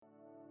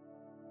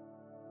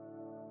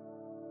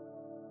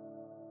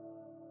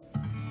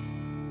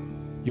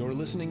You're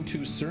listening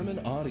to sermon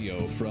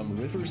audio from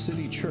River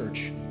City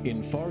Church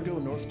in Fargo,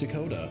 North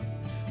Dakota.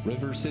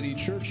 River City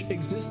Church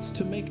exists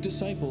to make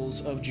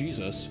disciples of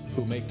Jesus,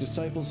 who make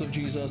disciples of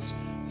Jesus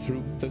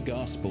through the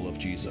gospel of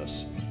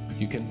Jesus.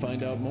 You can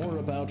find out more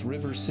about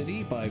River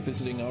City by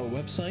visiting our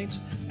website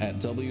at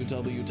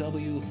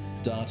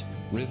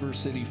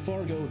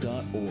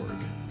www.rivercityfargo.org.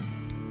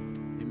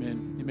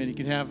 Amen. Amen. You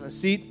can have a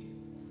seat.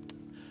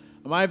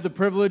 I have the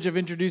privilege of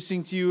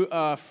introducing to you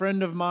a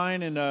friend of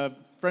mine and a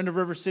friend of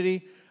River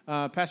City.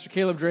 Pastor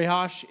Caleb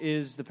Drehosh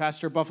is the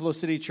pastor of Buffalo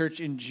City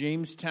Church in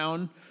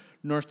Jamestown,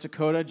 North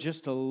Dakota,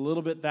 just a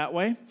little bit that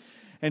way.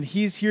 And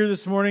he's here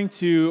this morning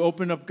to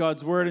open up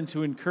God's Word and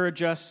to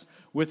encourage us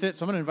with it.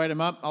 So I'm going to invite him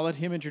up. I'll let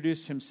him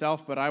introduce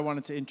himself, but I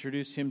wanted to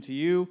introduce him to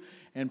you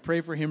and pray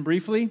for him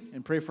briefly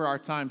and pray for our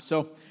time.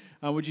 So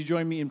would you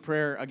join me in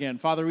prayer again?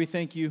 Father, we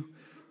thank you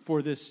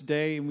for this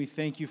day, and we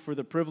thank you for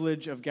the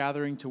privilege of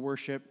gathering to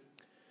worship.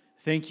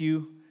 Thank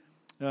you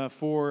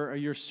for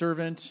your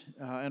servant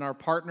and our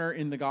partner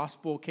in the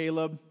gospel,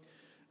 Caleb.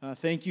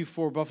 Thank you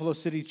for Buffalo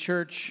City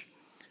Church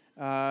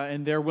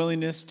and their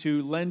willingness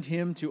to lend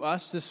him to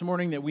us this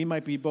morning, that we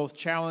might be both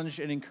challenged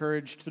and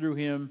encouraged through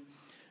him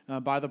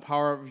by the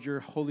power of your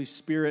Holy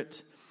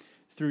Spirit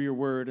through your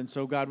word. And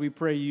so, God, we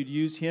pray you'd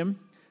use him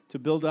to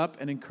build up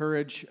and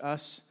encourage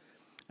us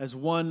as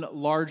one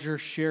larger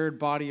shared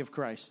body of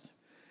Christ.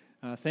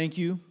 Thank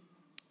you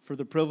for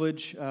the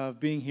privilege of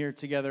being here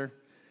together.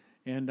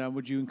 And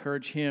would you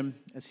encourage him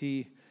as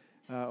he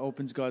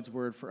opens God's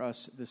word for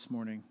us this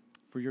morning?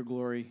 For your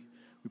glory,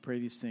 we pray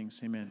these things.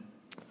 Amen.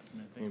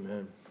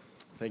 Amen.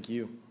 Thank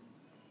you.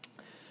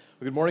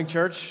 Well, good morning,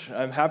 church.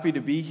 I'm happy to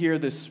be here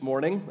this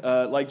morning.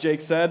 Like Jake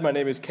said, my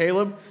name is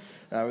Caleb.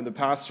 I'm the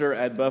pastor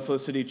at Buffalo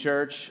City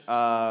Church.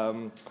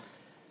 A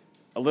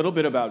little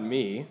bit about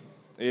me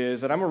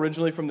is that I'm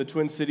originally from the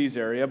Twin Cities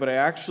area, but I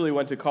actually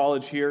went to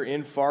college here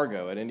in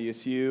Fargo at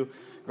NDSU.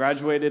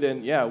 Graduated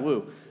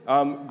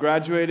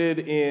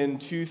in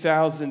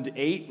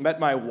 2008, met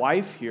my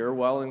wife here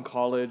while in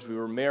college. We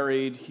were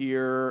married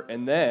here,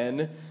 and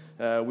then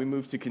we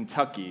moved to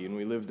Kentucky, and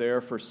we lived there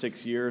for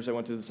 6 years. I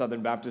went to the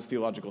Southern Baptist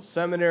Theological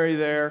Seminary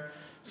there,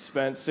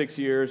 spent 6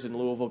 years in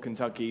Louisville,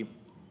 Kentucky,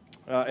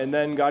 and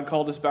then God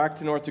called us back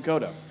to North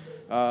Dakota.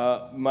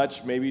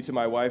 Much maybe to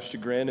my wife's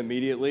chagrin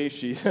immediately,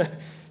 she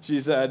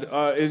said,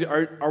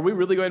 are we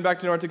really going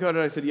back to North Dakota?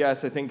 And I said,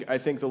 yes, I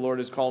think the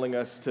Lord is calling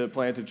us to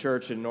plant a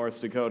church in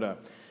North Dakota.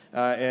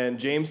 And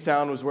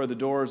Jamestown was where the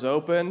doors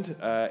opened,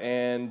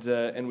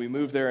 and we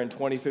moved there in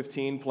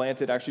 2015,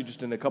 planted actually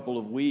just in a couple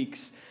of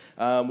weeks.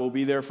 We'll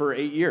be there for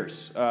 8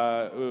 years.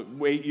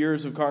 8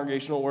 years of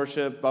congregational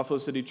worship, Buffalo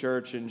City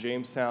Church in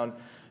Jamestown,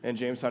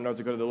 North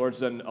Dakota. The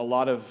Lord's done a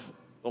lot of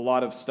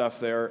stuff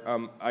there.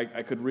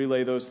 I could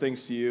relay those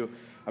things to you.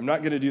 I'm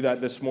not going to do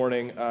that this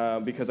morning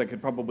because I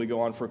could probably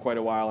go on for quite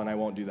a while, and I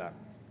won't do that.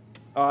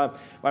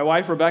 My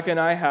wife, Rebecca, and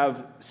I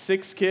have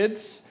 6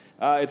 kids.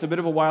 It's a bit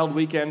of a wild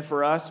weekend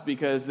for us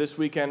because this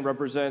weekend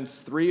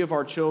represents 3 of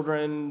our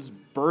children's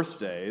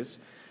birthdays.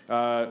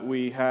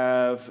 We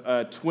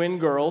have twin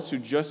girls who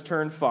just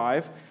turned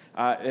 5,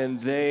 and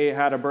they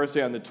had a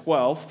birthday on the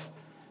 12th.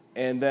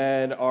 And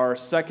then our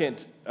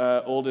second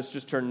oldest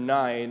just turned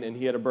 9, and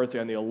he had a birthday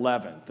on the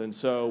 11th. And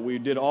so we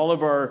did all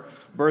of our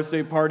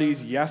birthday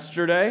parties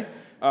yesterday.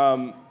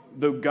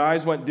 The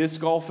guys went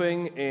disc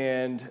golfing,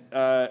 and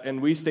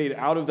we stayed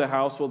out of the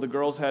house while the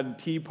girls had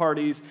tea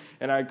parties,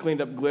 and I cleaned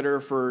up glitter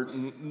for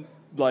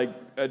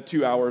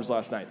 2 hours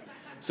last night.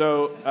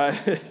 So,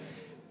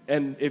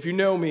 and if you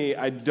know me,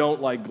 I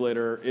don't like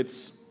glitter.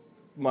 It's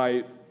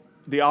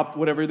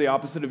whatever the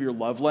opposite of your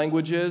love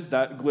language is,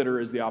 that glitter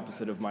is the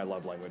opposite of my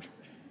love language.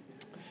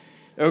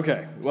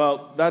 Okay,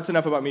 well, that's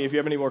enough about me. If you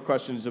have any more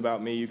questions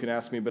about me, you can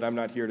ask me, but I'm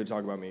not here to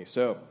talk about me.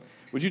 So,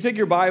 would you take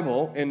your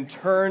Bible and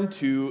turn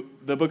to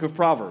the book of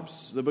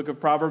Proverbs? The book of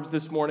Proverbs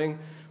this morning,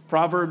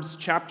 Proverbs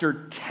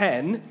chapter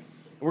 10.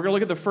 We're going to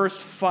look at the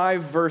first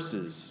 5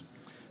 verses.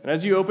 And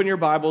as you open your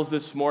Bibles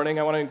this morning,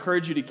 I want to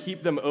encourage you to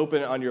keep them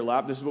open on your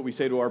lap. This is what we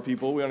say to our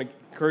people. We want to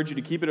encourage you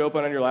to keep it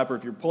open on your lap, or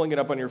if you're pulling it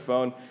up on your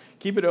phone,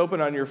 keep it open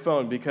on your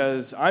phone,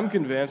 because I'm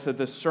convinced that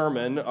this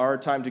sermon, our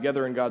time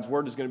together in God's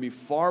Word, is going to be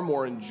far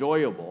more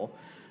enjoyable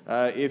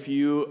if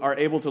you are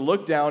able to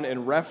look down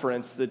and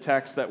reference the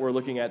text that we're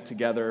looking at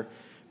together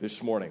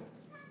this morning.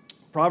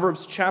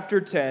 Proverbs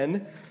chapter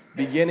 10,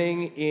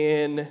 beginning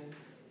in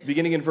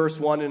verse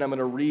 1, and I'm going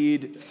to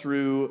read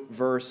through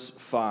verse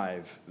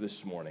 5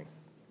 this morning.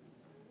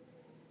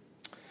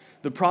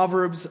 The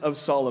Proverbs of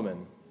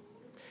Solomon.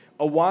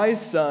 A wise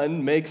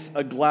son makes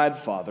a glad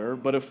father,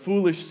 but a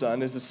foolish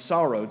son is a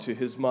sorrow to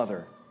his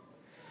mother.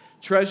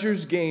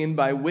 Treasures gained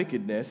by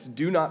wickedness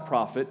do not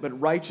profit, but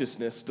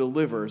righteousness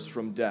delivers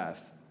from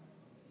death.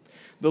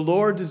 The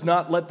Lord does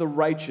not let the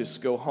righteous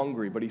go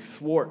hungry, but he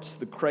thwarts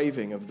the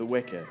craving of the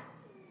wicked.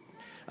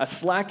 A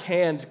slack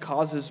hand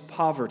causes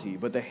poverty,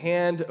 but the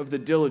hand of the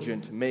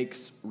diligent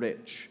makes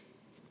rich.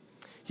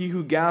 He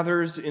who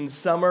gathers in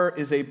summer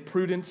is a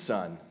prudent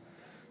son,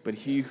 but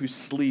he who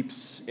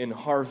sleeps in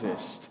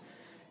harvest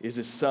is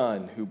a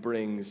son who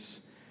brings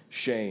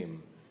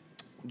shame.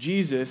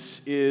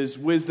 Jesus is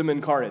wisdom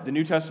incarnate. The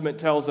New Testament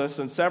tells us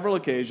on several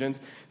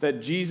occasions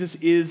that Jesus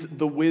is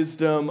the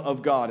wisdom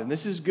of God. And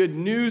this is good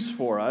news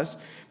for us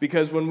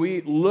because when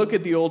we look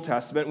at the Old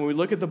Testament, when we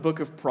look at the book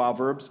of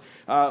Proverbs,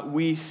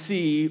 we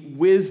see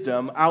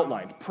wisdom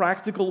outlined,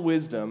 practical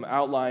wisdom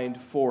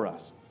outlined for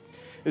us.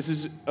 This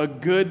is a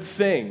good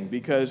thing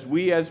because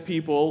we as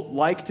people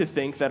like to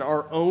think that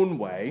our own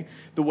way,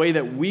 the way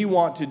that we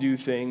want to do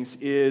things,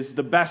 is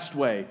the best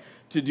way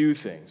to do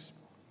things.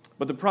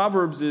 But the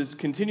Proverbs is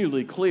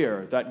continually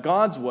clear that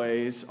God's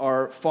ways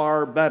are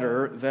far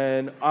better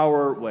than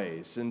our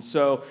ways. And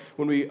so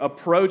when we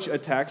approach a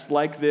text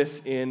like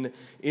this in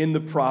the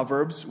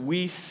Proverbs,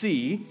 we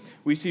see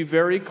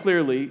very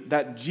clearly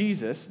that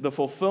Jesus, the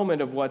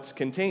fulfillment of what's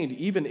contained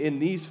even in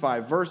these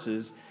 5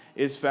 verses,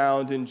 is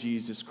found in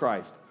Jesus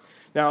Christ.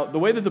 Now, the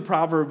way that the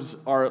Proverbs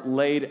are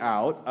laid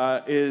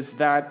out is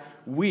that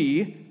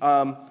we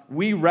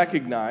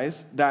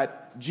recognize that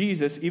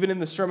Jesus, even in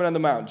the Sermon on the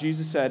Mount,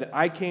 Jesus said,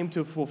 "I came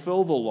to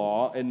fulfill the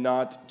law and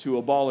not to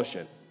abolish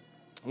it."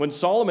 When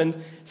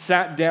Solomon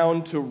sat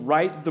down to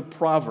write the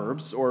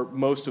Proverbs, or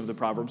most of the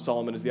Proverbs,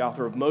 Solomon is the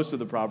author of most of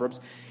the Proverbs,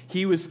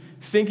 he was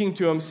thinking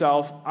to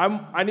himself,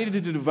 I needed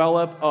to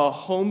develop a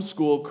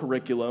homeschool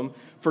curriculum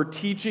for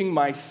teaching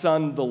my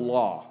son the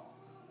law.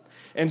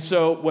 And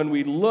so when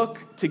we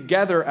look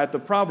together at the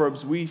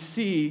Proverbs, we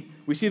see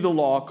the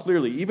law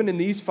clearly. Even in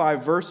these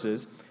 5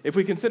 verses, if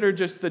we consider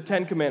just the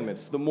 10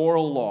 Commandments, the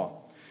moral law,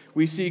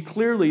 we see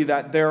clearly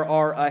that there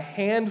are a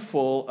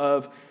handful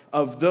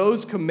of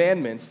those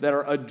commandments that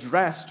are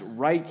addressed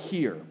right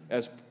here,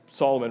 as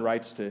Solomon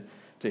writes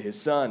to his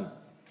son.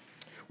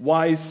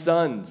 Wise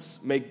sons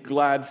make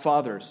glad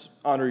fathers.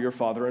 Honor your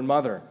father and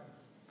mother.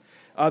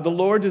 The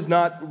Lord does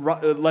not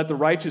let the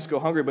righteous go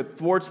hungry, but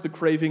thwarts the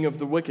craving of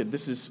the wicked.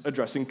 This is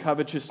addressing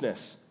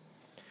covetousness.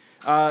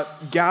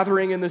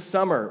 Gathering in the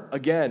summer,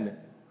 again,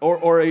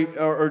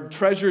 or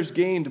treasures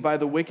gained by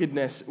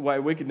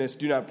wickedness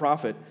do not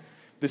profit.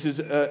 This is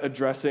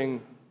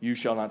addressing you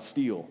shall not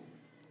steal.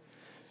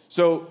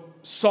 So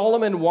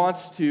Solomon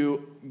wants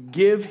to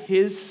give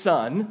his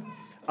son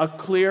a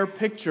clear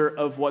picture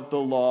of what the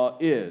law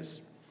is.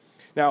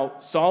 Now,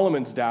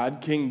 Solomon's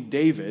dad, King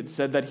David,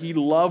 said that he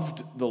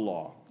loved the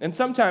law. And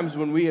sometimes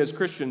when we as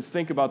Christians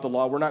think about the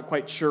law, we're not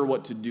quite sure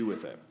what to do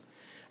with it.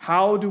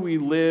 How do we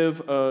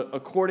live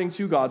according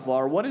to God's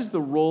law? Or what is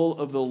the role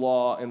of the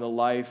law in the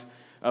life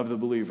of the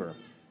believer?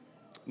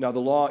 Now, the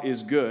law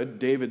is good.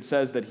 David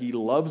says that he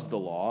loves the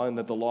law and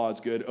that the law is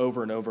good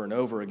over and over and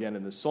over again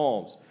in the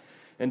Psalms.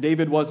 And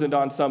David wasn't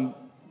on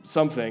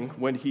something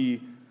when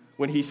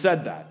he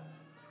said that.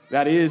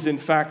 That is, in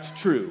fact,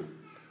 true.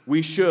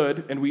 We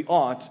should and we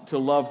ought to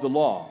love the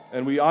law.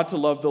 And we ought to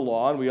love the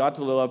law and we ought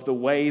to love the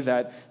way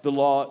that the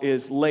law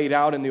is laid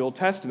out in the Old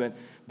Testament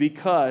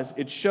because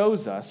it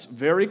shows us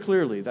very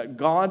clearly that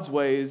God's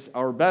ways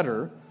are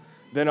better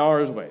than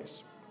our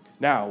ways.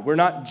 Now, we're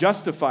not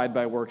justified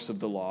by works of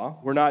the law.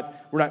 We're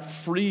not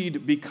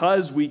freed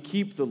because we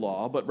keep the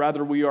law, but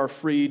rather we are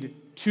freed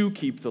to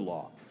keep the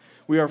law.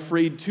 We are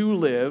freed to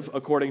live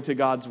according to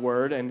God's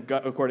word and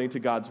according to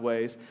God's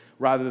ways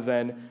rather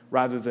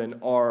than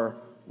our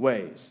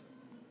ways.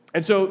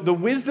 And so the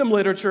wisdom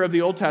literature of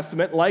the Old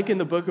Testament, like in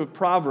the book of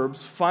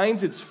Proverbs,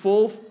 finds its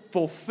full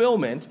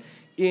fulfillment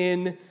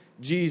in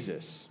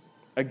Jesus.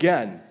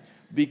 Again,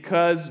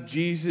 because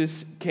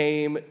Jesus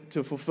came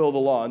to fulfill the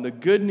law. And the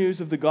good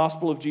news of the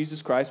gospel of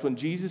Jesus Christ, when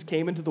Jesus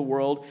came into the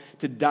world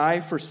to die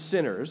for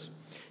sinners,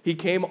 he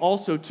came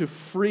also to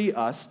free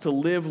us to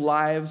live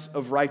lives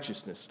of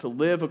righteousness, to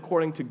live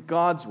according to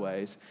God's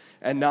ways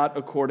and not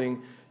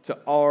according to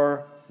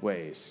our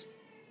ways.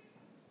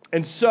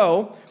 And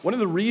so, one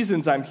of the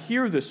reasons I'm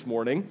here this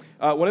morning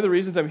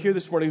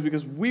is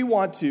because we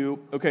want to,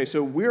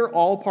 so we're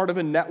all part of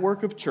a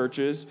network of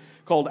churches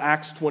called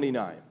Acts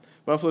 29.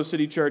 Buffalo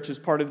City Church is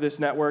part of this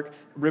network.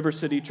 River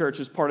City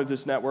Church is part of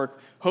this network.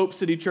 Hope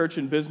City Church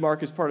in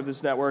Bismarck is part of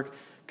this network.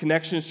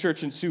 Connections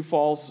Church in Sioux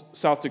Falls,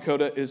 South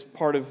Dakota is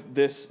part of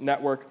this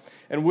network.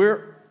 And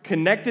we're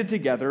connected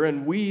together,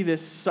 and we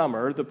this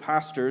summer, the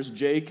pastors,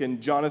 Jake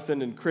and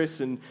Jonathan and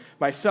Chris and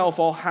myself,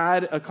 all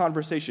had a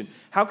conversation.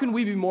 How can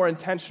we be more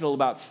intentional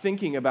about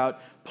thinking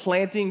about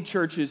planting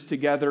churches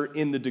together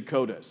in the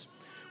Dakotas?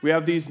 We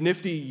have these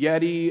nifty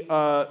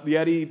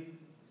Yeti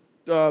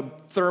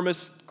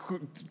thermos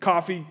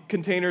coffee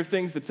container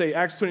things that say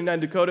Acts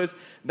 29 Dakotas.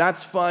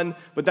 That's fun,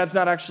 but that's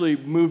not actually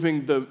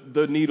moving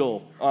the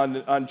needle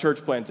on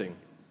church planting.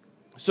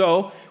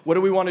 So, what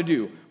do we want to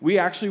do? We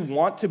actually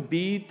want to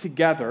be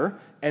together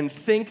and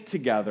think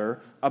together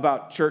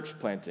about church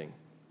planting.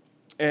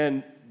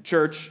 And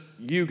church,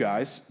 you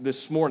guys,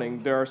 this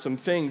morning, there are some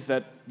things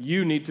that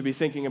you need to be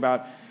thinking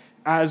about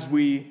as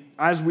we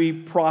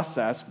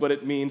process what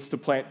it means to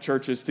plant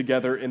churches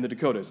together in the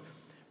Dakotas.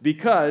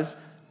 Because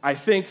I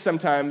think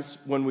sometimes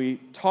when we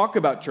talk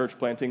about church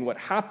planting, what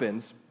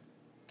happens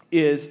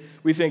is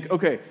we think,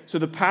 okay, so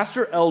the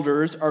pastor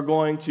elders are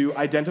going to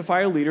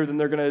identify a leader, then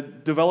they're going to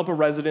develop a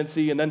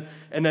residency, and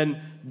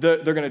then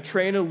they're going to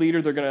train a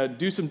leader, they're going to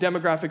do some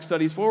demographic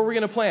studies for where we're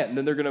going to plant, and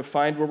then they're going to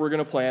find where we're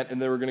going to plant, and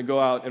then we're going to go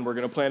out and we're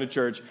going to plant a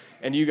church,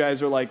 and you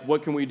guys are like,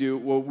 what can we do?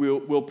 Well,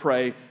 we'll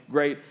pray,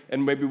 great,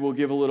 and maybe we'll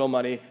give a little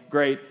money,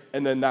 great,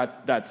 and then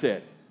that's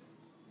it.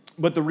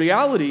 But the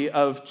reality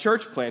of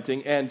church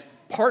planting and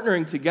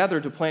partnering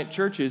together to plant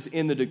churches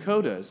in the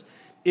Dakotas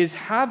is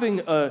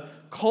having a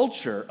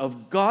culture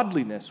of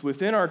godliness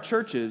within our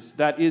churches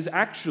that is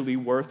actually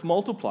worth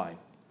multiplying.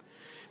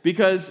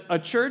 Because a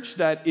church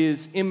that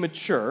is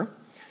immature,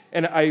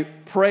 and I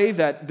pray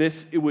that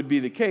it would be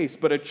the case,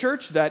 but a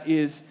church that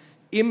is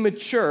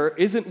immature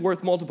isn't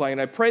worth multiplying.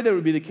 And I pray that it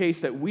would be the case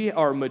that we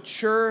are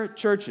mature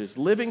churches,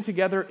 living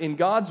together in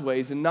God's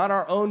ways and not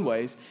our own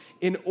ways,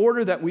 in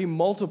order that we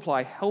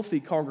multiply healthy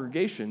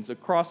congregations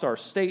across our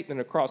state and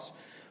across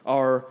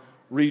our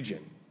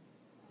region.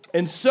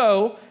 And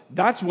so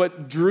that's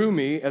what drew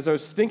me as I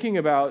was thinking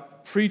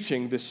about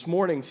preaching this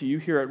morning to you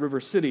here at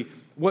River City.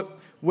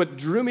 What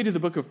drew me to the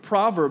book of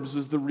Proverbs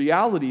was the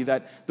reality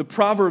that the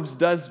Proverbs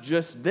does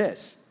just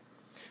this.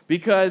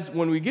 Because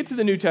when we get to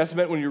the New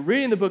Testament, when you're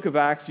reading the book of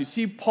Acts, you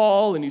see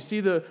Paul and you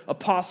see the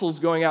apostles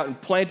going out and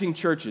planting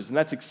churches, and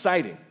that's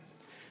exciting.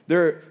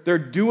 They're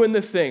doing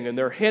the thing, and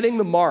they're hitting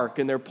the mark,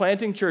 and they're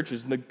planting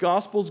churches, and the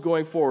gospel's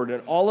going forward,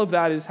 and all of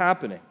that is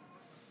happening.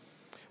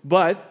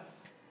 But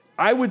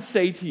I would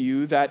say to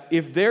you that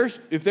if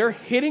they're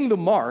hitting the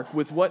mark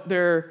with what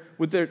they're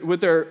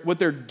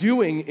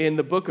doing in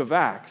the book of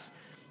Acts,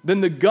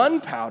 then the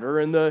gunpowder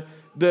and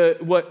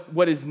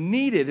what is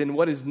needed and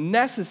what is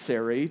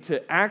necessary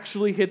to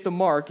actually hit the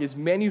mark is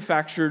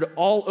manufactured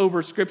all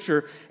over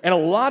Scripture, and a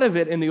lot of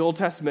it in the Old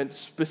Testament,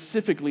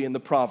 specifically in the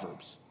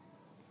Proverbs.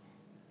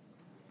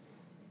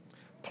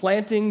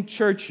 Planting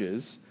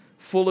churches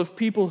full of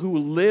people who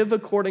live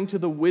according to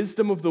the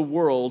wisdom of the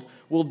world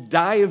will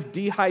die of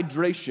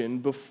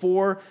dehydration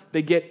before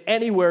they get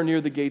anywhere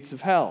near the gates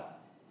of hell.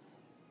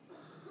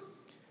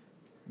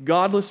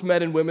 Godless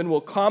men and women will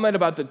comment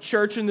about the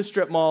church in the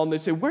strip mall, and they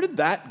say, where did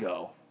that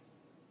go?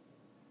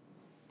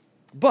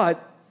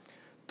 But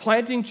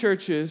planting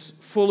churches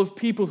full of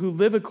people who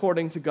live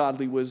according to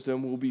godly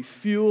wisdom will be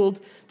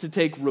fueled to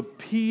take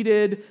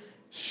repeated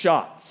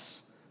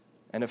shots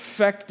and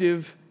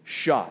effective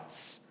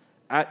shots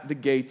at the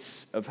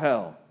gates of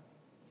hell.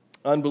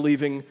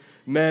 Unbelieving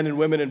men and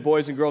women and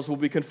boys and girls will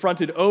be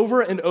confronted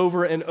over and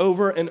over and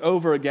over and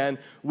over again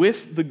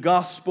with the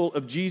gospel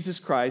of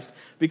Jesus Christ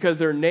because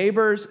their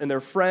neighbors and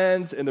their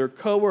friends and their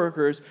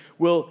coworkers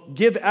will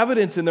give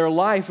evidence in their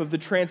life of the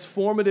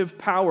transformative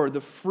power,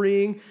 the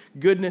freeing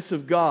goodness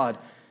of God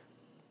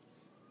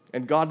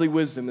and godly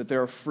wisdom that they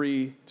are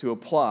free to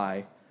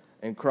apply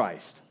in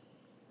Christ.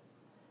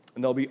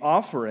 And they'll be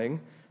offering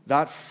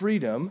that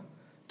freedom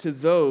to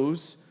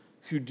those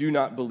who do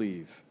not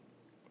believe.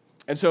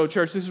 And so,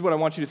 church, this is what I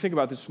want you to think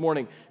about this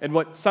morning. And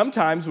what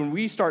sometimes when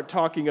we start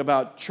talking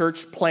about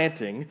church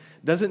planting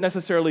doesn't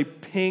necessarily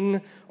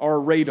ping our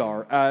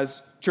radar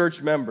as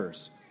church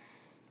members.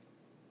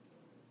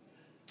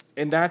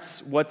 And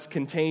that's what's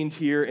contained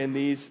here in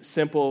these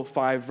simple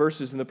 5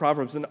 verses in the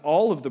Proverbs and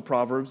all of the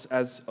Proverbs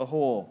as a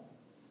whole.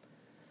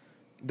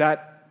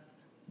 That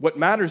what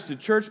matters to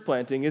church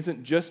planting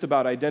isn't just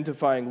about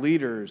identifying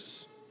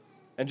leaders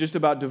and just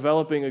about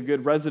developing a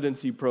good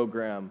residency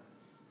program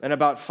and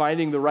about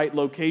finding the right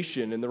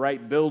location and the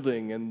right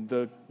building and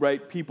the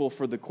right people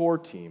for the core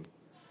team.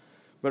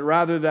 But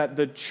rather that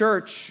the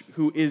church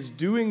who is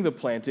doing the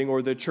planting,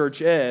 or the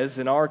churches,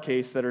 in our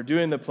case, that are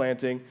doing the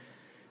planting,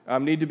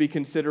 need to be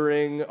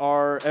considering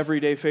our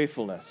everyday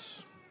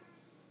faithfulness,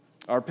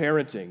 our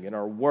parenting and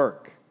our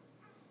work,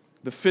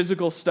 the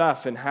physical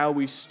stuff and how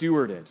we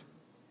steward it,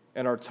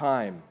 and our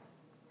time.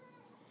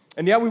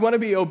 And yeah, we want to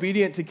be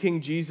obedient to King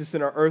Jesus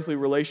in our earthly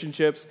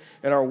relationships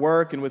and our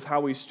work and with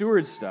how we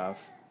steward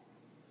stuff.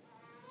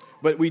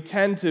 But we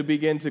tend to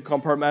begin to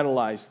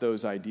compartmentalize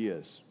those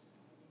ideas.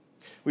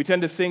 We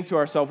tend to think to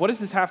ourselves, what does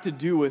this have to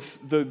do with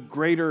the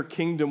greater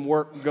kingdom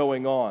work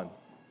going on?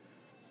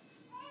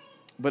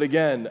 But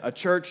again, a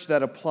church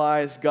that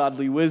applies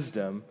godly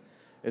wisdom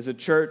is a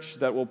church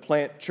that will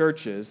plant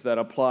churches that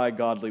apply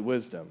godly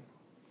wisdom.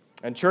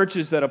 And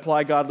churches that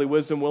apply godly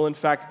wisdom will in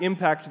fact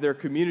impact their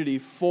community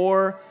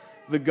for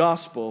the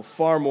gospel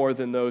far more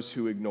than those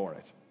who ignore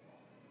it.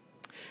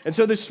 And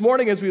so this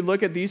morning, as we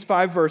look at these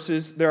 5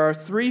 verses, there are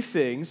 3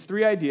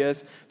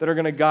 ideas that are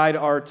going to guide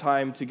our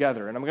time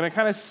together. And I'm going to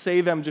kind of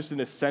say them just in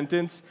a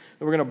sentence,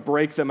 and we're going to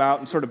break them out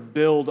and sort of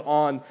build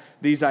on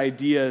these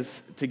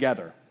ideas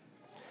together.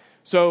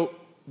 So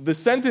the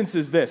sentence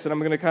is this, and I'm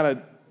going to kind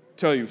of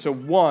tell you. So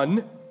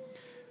 1,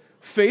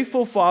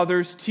 faithful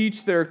fathers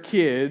teach their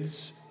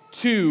kids.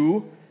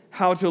 2,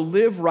 how to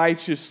live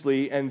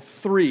righteously. And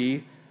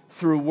 3,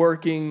 through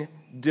working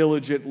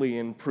diligently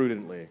and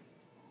prudently.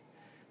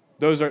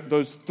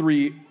 Those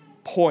 3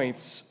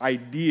 points,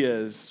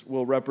 ideas,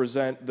 will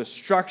represent the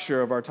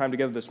structure of our time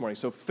together this morning.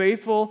 So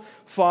faithful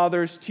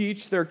fathers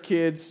teach their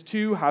kids.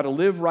 2, how to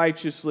live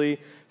righteously.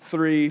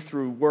 3,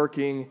 through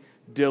working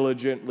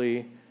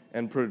diligently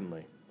and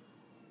prudently.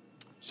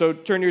 So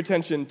turn your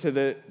attention to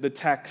the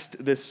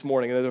text this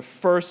morning. The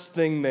first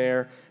thing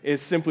there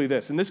is simply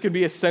this, and this could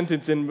be a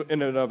sentence in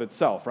and of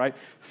itself, right?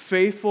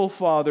 Faithful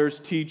fathers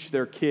teach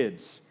their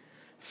kids.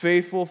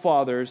 Faithful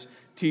fathers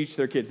teach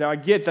their kids. Now, I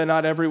get that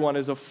not everyone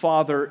is a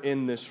father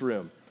in this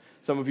room.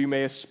 Some of you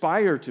may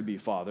aspire to be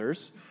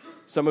fathers.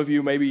 Some of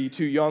you may be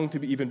too young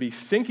to even be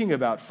thinking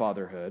about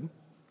fatherhood.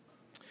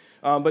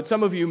 But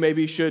some of you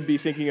maybe should be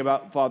thinking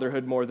about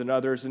fatherhood more than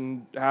others,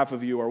 and half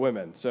of you are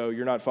women, so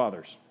you're not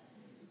fathers.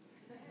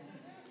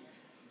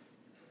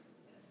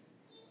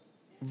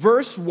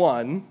 Verse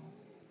 1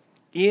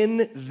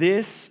 in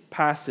this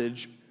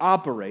passage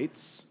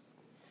operates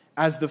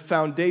as the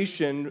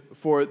foundation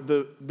for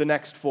the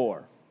next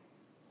 4.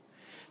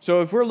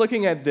 So if we're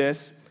looking at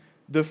this,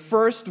 the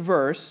first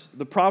verse,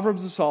 the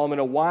Proverbs of Solomon,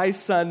 a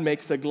wise son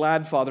makes a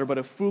glad father, but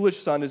a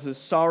foolish son is a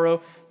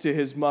sorrow to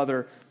his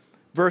mother.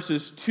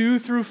 Verses 2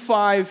 through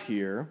 5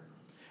 here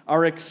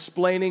are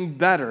explaining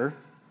better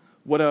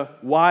what a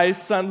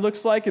wise son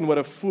looks like and what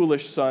a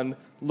foolish son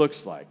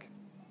looks like.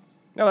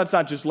 Now, that's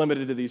not just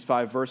limited to these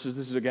 5 verses.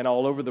 This is, again,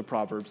 all over the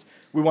Proverbs.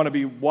 We want to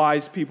be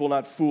wise people,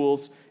 not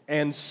fools.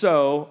 And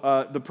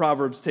so the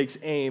Proverbs takes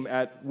aim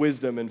at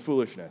wisdom and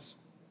foolishness.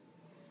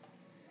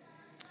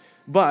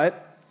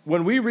 But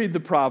when we read the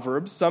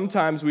Proverbs,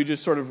 sometimes we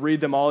just sort of read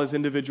them all as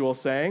individual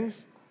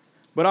sayings.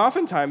 But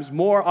oftentimes,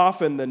 more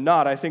often than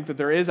not, I think that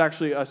there is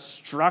actually a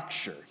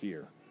structure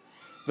here.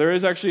 There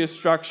is actually a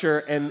structure,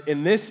 and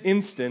in this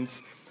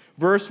instance,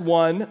 verse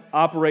 1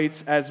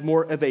 operates as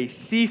more of a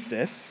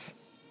thesis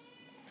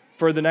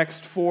for the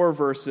next 4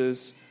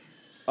 verses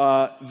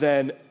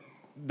than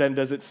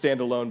does it stand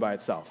alone by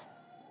itself.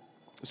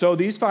 So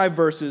these 5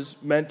 verses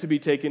meant to be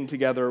taken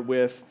together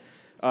with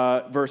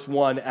verse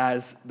 1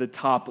 as the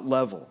top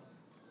level.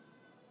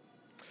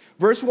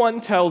 Verse 1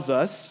 tells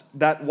us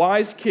that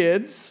wise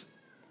kids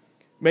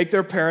make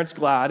their parents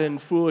glad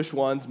and foolish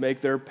ones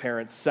make their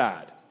parents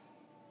sad.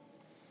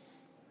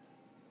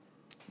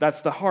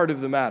 That's the heart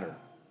of the matter.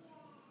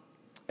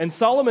 And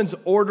Solomon's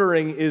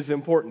ordering is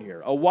important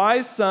here. A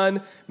wise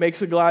son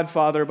makes a glad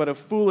father, but a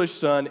foolish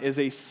son is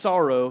a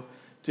sorrow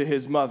to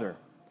his mother.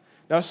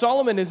 Now,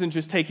 Solomon isn't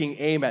just taking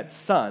aim at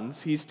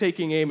sons, he's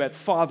taking aim at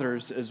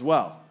fathers as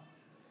well.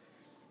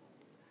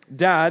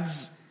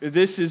 Dads,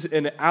 this is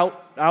an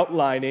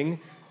outlining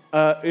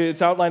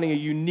a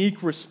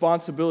unique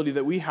responsibility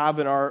that we have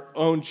in our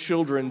own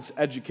children's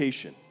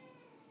education.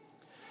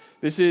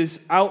 This is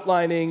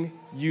outlining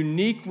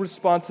unique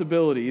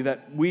responsibility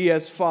that we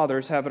as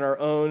fathers have in our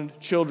own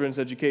children's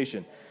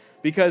education,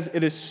 because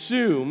it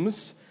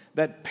assumes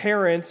that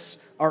parents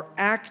are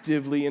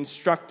actively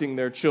instructing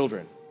their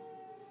children.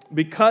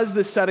 Because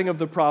the setting of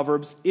the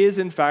Proverbs is,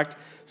 in fact,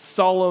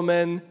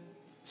 Solomon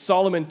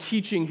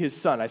teaching his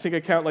son. I think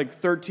I count like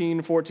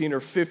 13, 14, or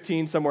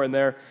 15, somewhere in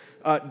there,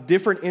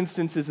 different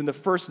instances in the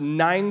first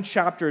 9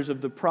 chapters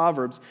of the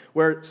Proverbs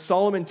where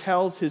Solomon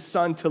tells his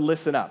son to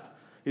listen up.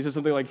 He says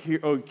something like,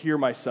 hear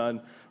my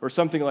son, or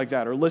something like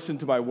that, or listen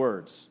to my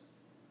words.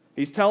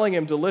 He's telling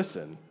him to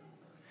listen.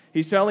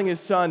 He's telling his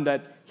son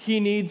that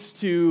he needs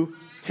to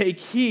take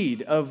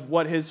heed of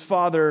what his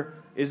father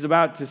is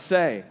about to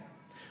say,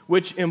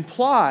 which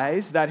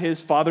implies that his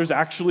father's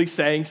actually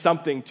saying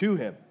something to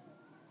him,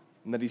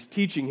 and that he's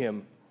teaching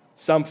him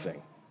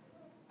something.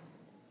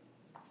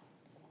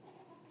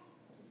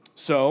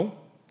 So,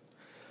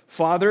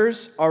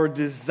 fathers are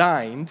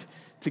designed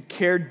to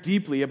care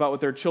deeply about what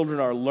their children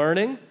are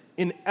learning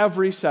in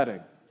every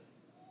setting,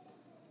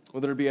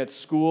 whether it be at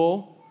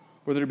school,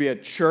 whether it be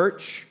at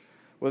church,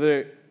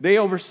 whether they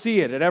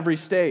oversee it at every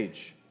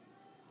stage.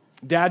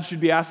 Dad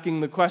should be asking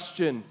the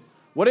question,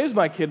 what is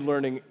my kid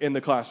learning in the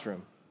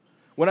classroom?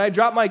 When I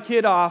drop my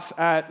kid off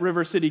at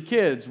River City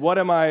Kids, what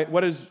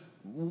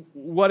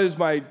is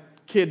my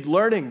kid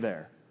learning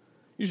there?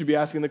 You should be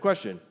asking the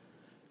question.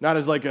 Not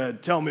as like a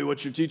tell me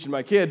what you're teaching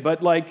my kid,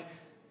 but like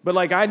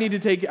I need to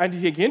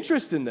take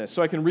interest in this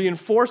so I can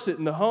reinforce it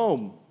in the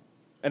home.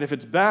 And if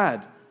it's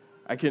bad,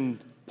 I can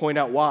point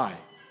out why.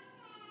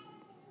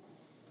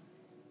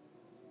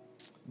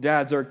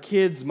 Dads, our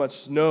kids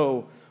must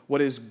know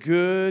what is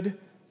good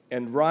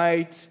and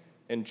right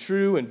and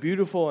true and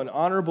beautiful and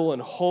honorable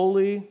and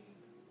holy.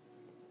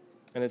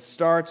 And it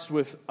starts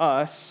with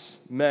us,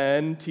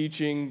 men,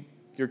 teaching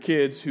your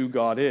kids who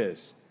God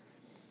is.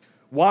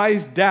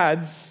 Wise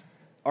dads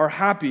are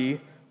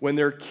happy when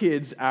their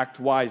kids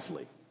act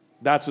wisely.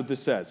 That's what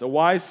this says. A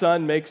wise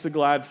son makes a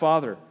glad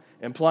father,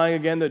 implying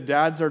again that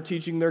dads are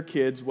teaching their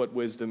kids what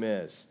wisdom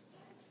is.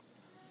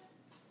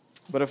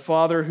 But a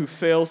father who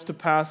fails to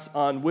pass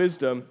on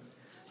wisdom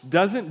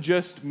doesn't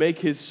just make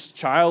his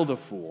child a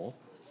fool,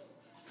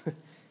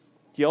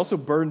 he also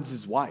burdens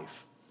his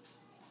wife.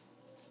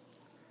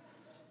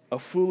 A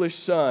foolish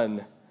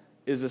son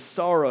is a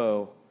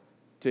sorrow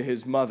to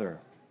his mother.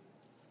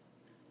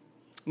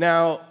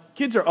 Now,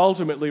 kids are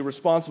ultimately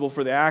responsible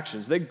for the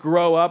actions. They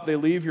grow up, they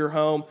leave your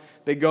home,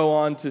 they go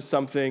on to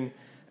something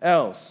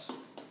else.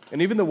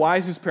 And even the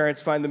wisest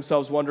parents find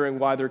themselves wondering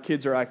why their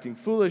kids are acting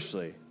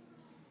foolishly.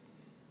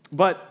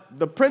 But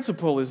the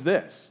principle is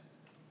this.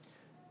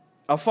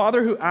 A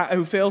father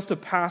who fails to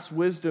pass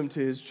wisdom to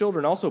his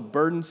children also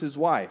burdens his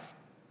wife.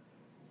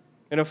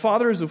 And a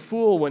father is a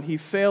fool when he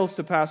fails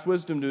to pass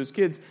wisdom to his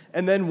kids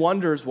and then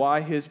wonders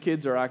why his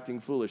kids are acting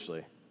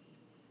foolishly.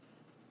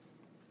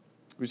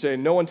 We say,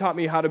 no one taught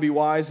me how to be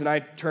wise and I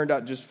turned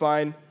out just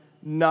fine.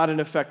 Not an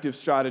effective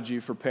strategy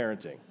for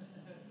parenting.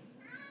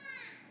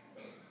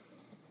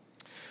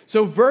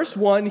 So verse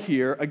 1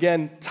 here,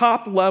 again,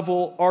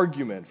 top-level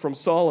argument from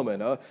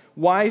Solomon. A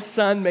wise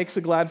son makes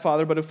a glad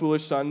father, but a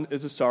foolish son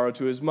is a sorrow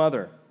to his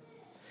mother.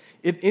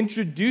 It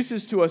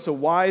introduces to us a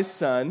wise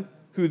son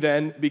who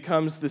then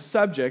becomes the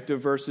subject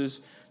of verses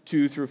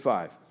 2 through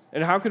 5.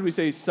 And how could we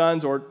say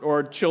sons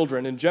or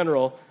children in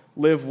general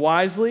live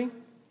wisely?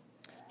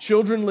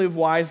 Children live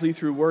wisely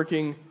through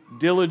working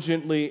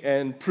diligently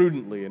and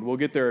prudently, and we'll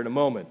get there in a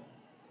moment.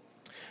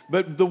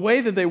 But the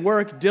way that they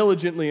work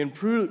diligently and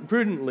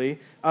prudently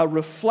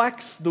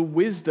reflects the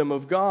wisdom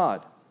of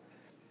God.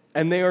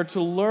 And they are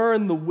to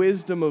learn the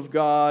wisdom of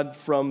God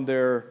from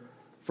their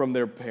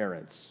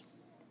parents.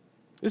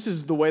 This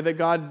is the way that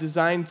God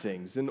designed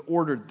things and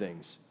ordered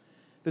things.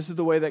 This is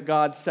the way that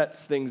God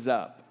sets things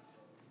up.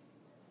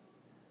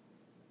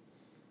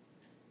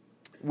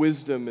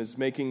 Wisdom is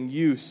making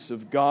use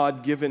of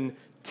God-given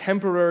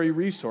temporary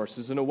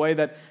resources in a way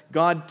that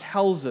God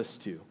tells us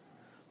to.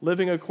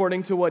 Living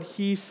according to what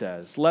he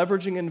says,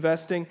 leveraging,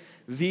 investing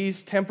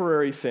these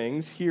temporary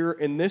things here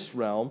in this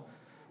realm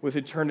with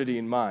eternity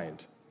in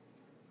mind.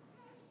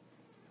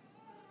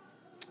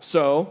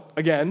 So,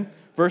 again,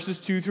 verses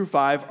 2 through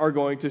 5 are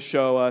going to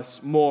show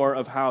us more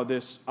of how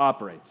this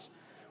operates,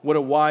 what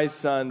a wise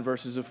son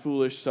versus a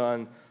foolish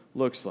son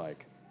looks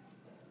like.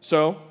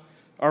 So,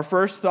 our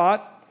first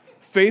thought,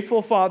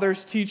 faithful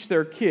fathers teach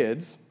their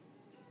kids,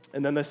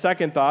 and then the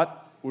second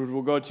thought, which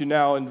we'll go to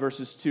now in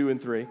verses 2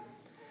 and 3,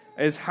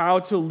 is how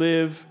to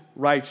live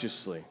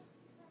righteously.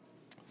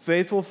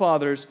 Faithful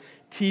fathers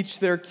teach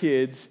their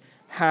kids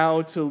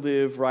how to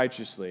live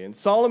righteously. And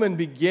Solomon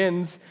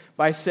begins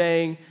by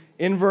saying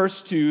in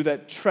verse 2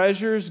 that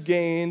treasures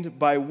gained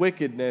by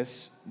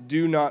wickedness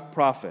do not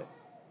profit,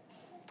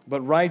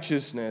 but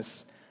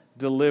righteousness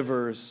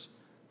delivers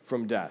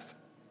from death.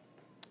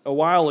 A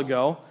while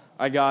ago,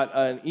 I got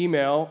an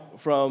email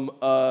from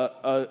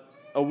a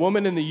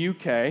woman in the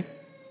UK.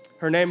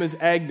 Her name is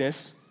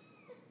Agnes.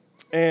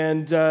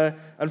 And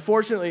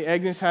unfortunately,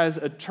 Agnes has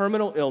a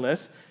terminal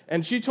illness,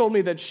 and she told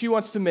me that she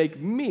wants to make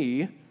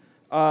me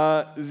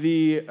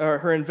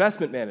her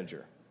investment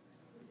manager.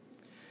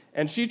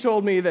 And she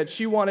told me that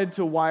she wanted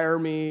to wire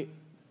me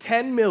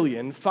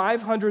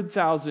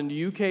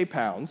 10,500,000 UK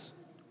pounds,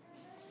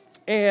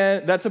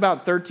 and that's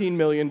about $13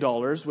 million,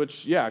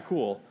 which, yeah,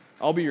 cool.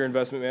 I'll be your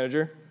investment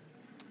manager.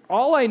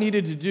 All I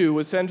needed to do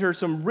was send her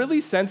some really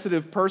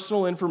sensitive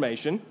personal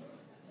information,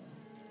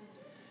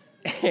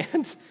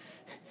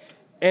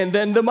 and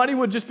then the money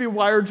would just be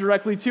wired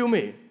directly to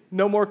me.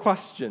 No more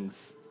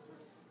questions.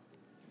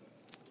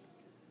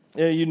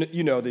 Yeah,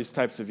 you know these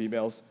types of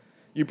emails.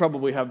 You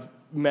probably have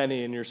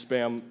many in your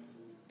spam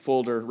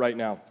folder right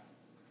now.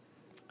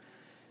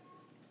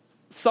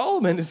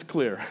 Solomon is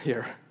clear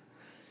here.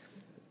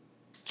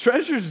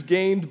 Treasures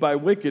gained by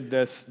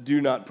wickedness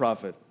do not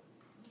profit.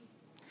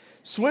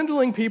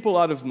 Swindling people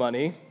out of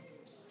money,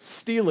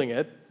 stealing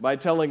it by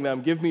telling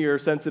them, give me your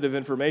sensitive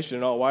information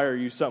and I'll wire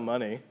you some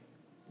money,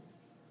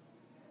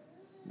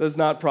 does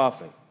not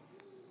profit.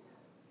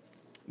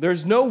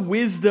 There's no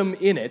wisdom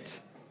in it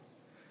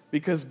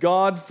because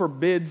God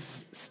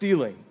forbids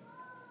stealing.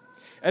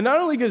 And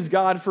not only does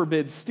God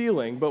forbid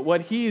stealing, but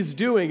what he's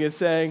doing is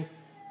saying,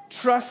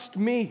 trust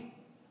me.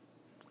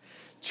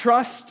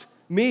 Trust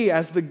me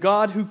as the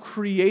God who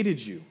created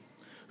you,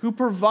 who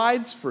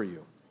provides for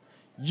you.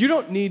 You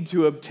don't need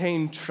to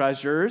obtain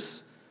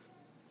treasures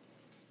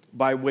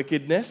by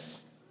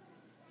wickedness.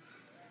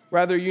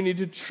 Rather, you need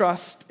to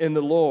trust in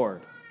the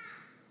Lord.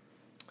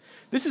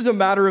 This is a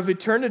matter of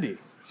eternity,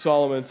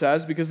 Solomon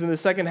says, because in the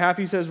second half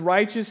he says,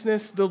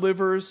 righteousness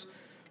delivers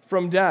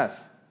from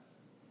death.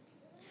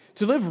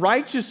 To live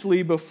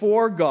righteously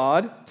before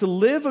God, to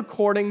live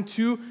according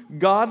to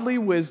godly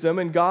wisdom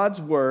and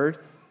God's word,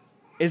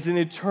 is an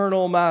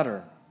eternal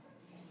matter.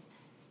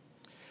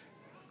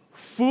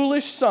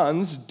 Foolish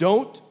sons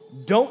don't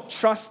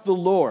trust the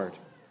Lord.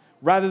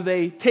 Rather,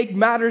 they take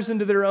matters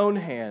into their own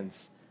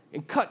hands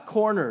and cut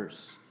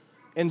corners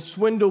and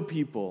swindle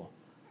people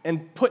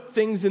and put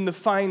things in the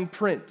fine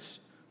print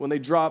when they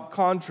drop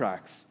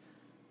contracts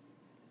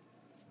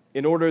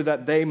in order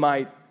that they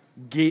might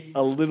get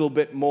a little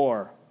bit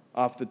more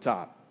off the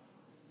top.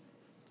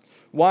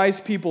 Wise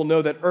people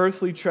know that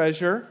earthly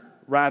treasure,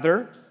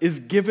 rather, is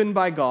given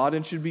by God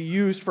and should be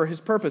used for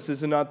his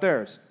purposes and not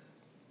theirs.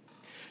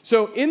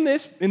 So in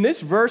this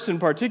verse in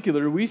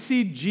particular, we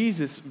see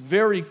Jesus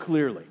very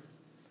clearly.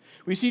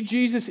 We see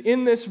Jesus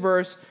in this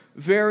verse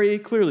very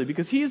clearly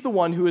because he's the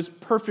one who is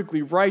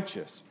perfectly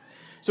righteous.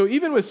 So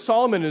even with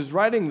Solomon is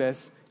writing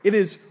this, it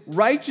is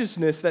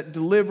righteousness that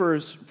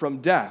delivers from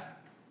death.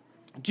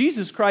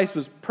 Jesus Christ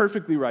was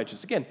perfectly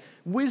righteous. Again,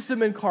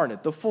 wisdom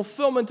incarnate, the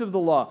fulfillment of the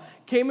law,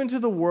 came into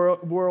the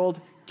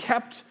world,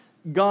 kept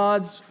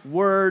God's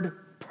word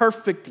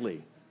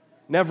perfectly.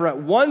 Never at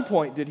one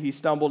point did he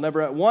stumble.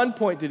 Never at one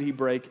point did he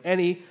break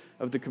any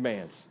of the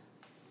commands.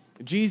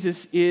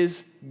 Jesus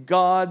is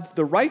God,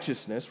 the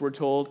righteousness, we're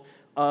told,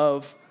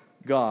 of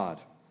God.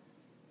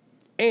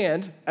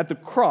 And at the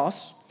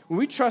cross, when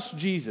we trust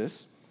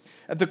Jesus,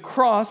 at the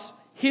cross,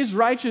 his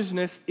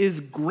righteousness is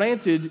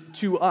granted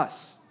to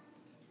us.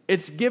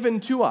 It's given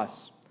to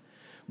us.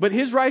 But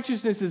his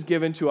righteousness is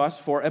given to us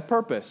for a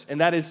purpose,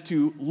 and that is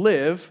to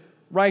live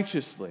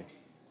righteously.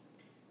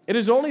 It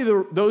is only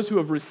those who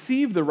have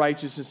received the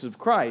righteousness of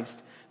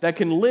Christ that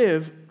can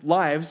live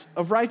lives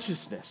of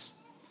righteousness.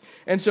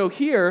 And so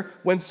here,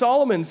 when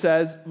Solomon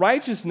says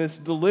righteousness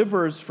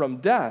delivers from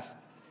death,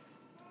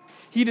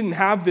 he didn't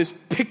have this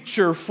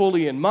picture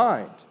fully in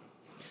mind.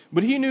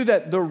 But he knew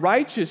that the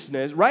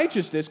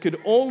righteousness could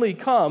only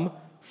come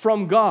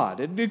from God.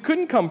 It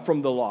couldn't come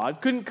from the law.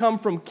 It couldn't come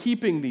from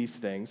keeping these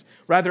things.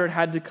 Rather, it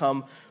had to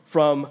come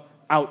from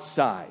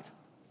outside.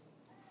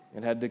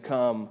 It had to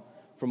come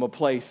from a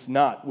place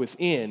not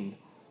within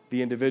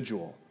the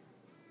individual.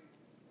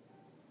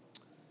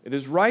 It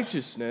is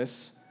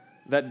righteousness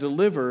that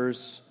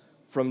delivers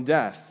from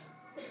death.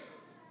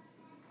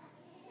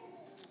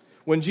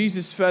 When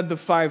Jesus fed the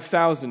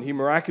 5,000, he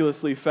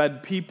miraculously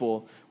fed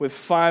people with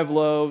 5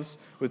 loaves,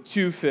 with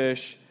 2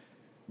 fish,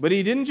 but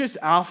he didn't just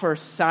offer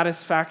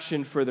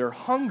satisfaction for their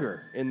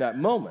hunger in that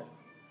moment.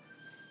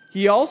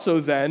 He also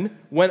then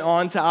went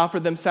on to offer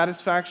them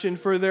satisfaction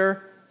for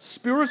their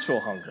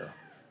spiritual hunger.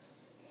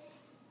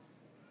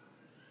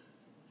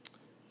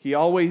 He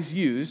always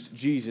used,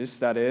 Jesus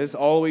that is,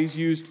 always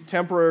used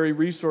temporary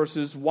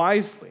resources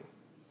wisely,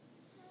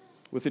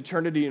 with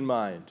eternity in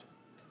mind,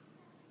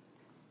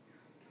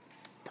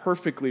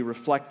 perfectly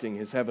reflecting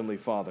his heavenly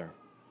Father.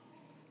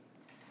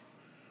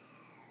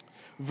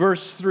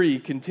 Verse 3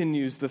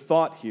 continues the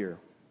thought here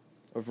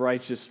of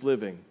righteous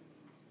living.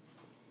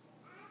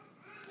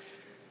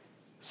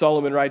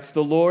 Solomon writes,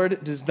 "The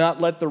Lord does not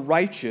let the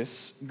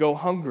righteous go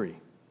hungry,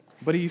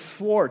 but he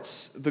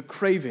thwarts the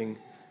craving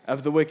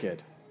of the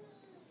wicked."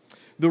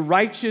 The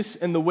righteous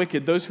and the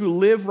wicked, those who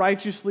live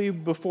righteously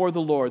before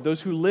the Lord,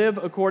 those who live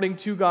according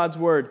to God's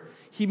word,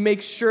 he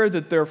makes sure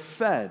that they're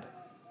fed.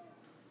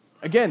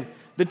 Again,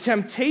 the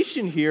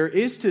temptation here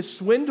is to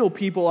swindle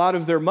people out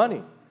of their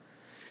money,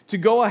 to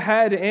go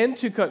ahead and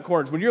to cut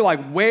corners. When you're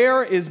like,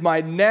 where is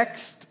my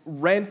next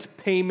rent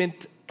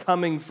payment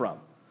coming from?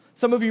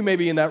 Some of you may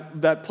be in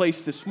that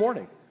place this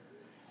morning.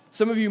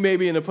 Some of you may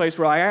be in a place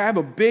where I have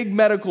a big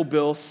medical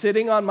bill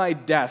sitting on my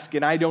desk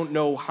and I don't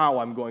know how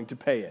I'm going to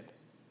pay it.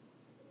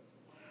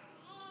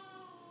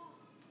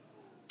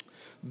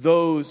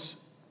 Those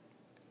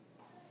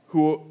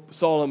who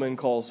Solomon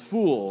calls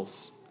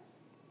fools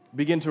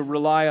begin to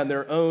rely on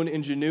their own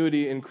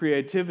ingenuity and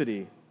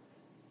creativity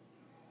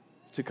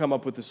to come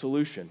up with the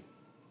solution.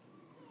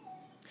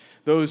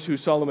 Those who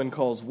Solomon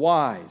calls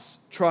wise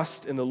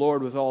trust in the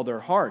Lord with all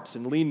their hearts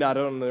and lean not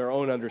on their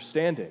own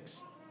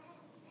understandings.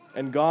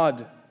 And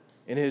God,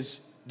 in his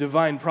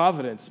divine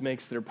providence,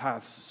 makes their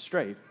paths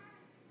straight.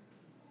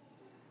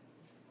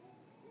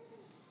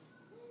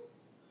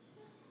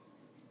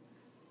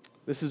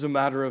 This is a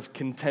matter of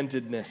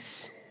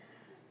contentedness.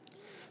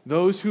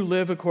 Those who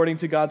live according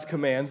to God's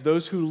commands,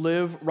 those who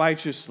live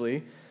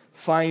righteously,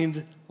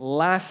 find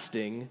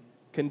lasting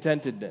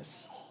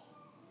contentedness.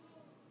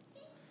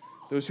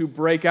 Those who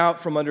break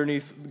out from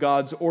underneath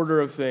God's order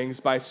of things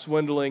by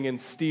swindling and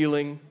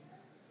stealing,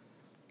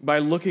 by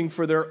looking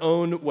for their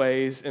own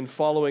ways and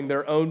following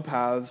their own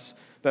paths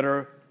that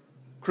are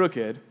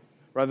crooked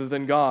rather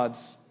than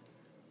God's,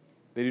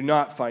 they do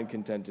not find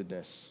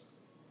contentedness.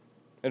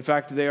 In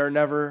fact, they are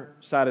never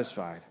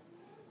satisfied.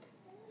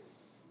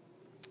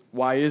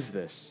 Why is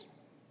this?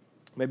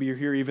 Maybe you're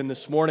here even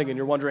this morning and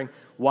you're wondering,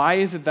 why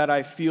is it that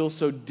I feel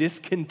so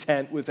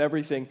discontent with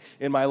everything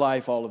in my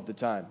life all of the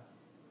time?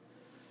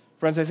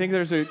 Friends, I think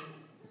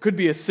could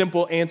be a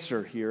simple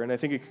answer here, and I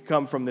think it could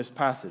come from this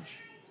passage.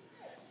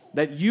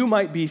 That you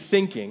might be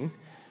thinking,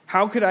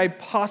 how could I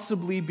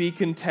possibly be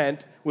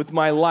content with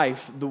my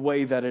life the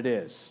way that it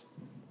is?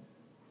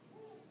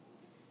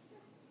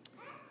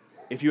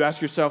 If you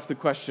ask yourself the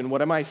question,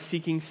 what am I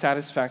seeking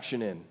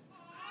satisfaction in?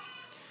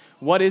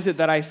 What is it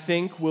that I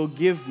think will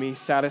give me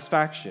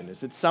satisfaction?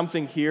 Is it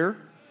something here?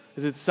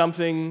 Is it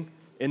something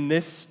in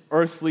this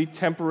earthly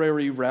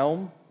temporary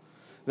realm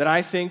that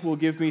I think will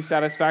give me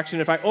satisfaction?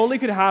 If I only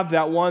could have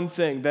that one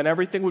thing, then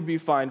everything would be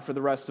fine for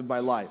the rest of my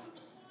life.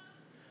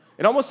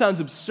 It almost sounds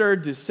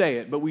absurd to say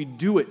it, but we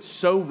do it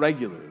so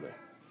regularly.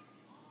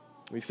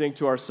 We think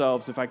to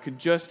ourselves, if I could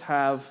just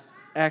have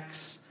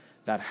X,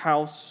 that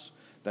house,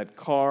 that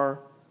car,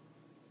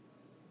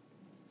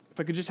 if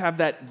I could just have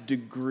that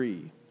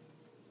degree,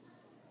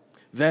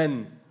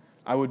 then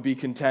I would be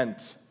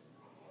content.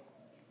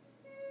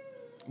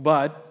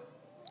 But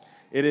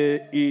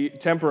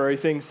temporary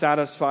things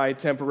satisfy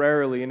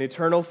temporarily, and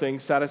eternal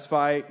things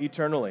satisfy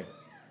eternally.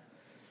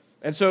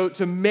 And so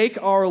to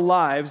make our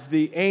lives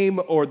the aim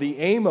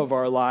of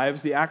our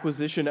lives, the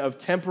acquisition of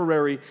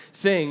temporary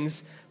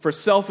things for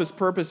selfish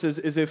purposes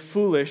is a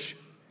foolish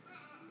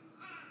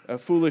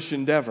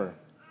endeavor.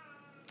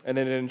 And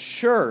it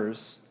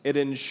ensures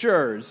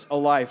a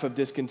life of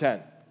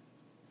discontent.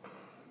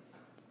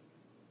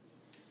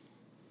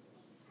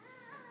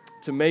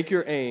 To make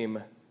your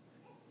aim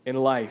in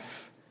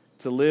life,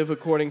 to live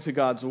according to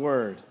God's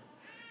word,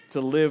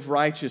 to live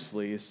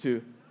righteously, is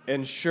to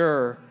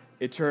ensure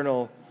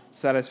eternal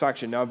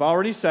satisfaction. Now, I've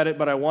already said it,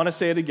 but I want to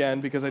say it again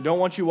because I don't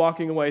want you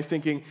walking away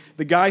thinking,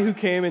 the guy who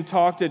came and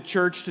talked at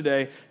church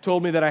today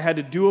told me that I had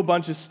to do a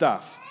bunch of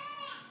stuff.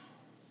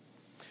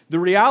 The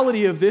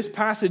reality of this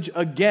passage,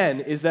 again,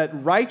 is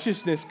that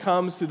righteousness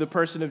comes through the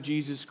person of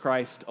Jesus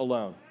Christ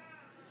alone.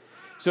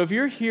 So if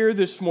you're here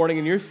this morning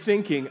and you're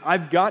thinking,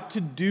 I've got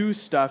to do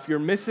stuff, you're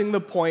missing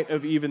the point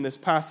of even this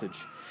passage.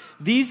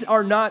 These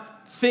are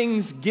not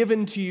things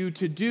given to you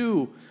to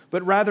do,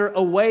 but rather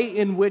a way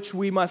in which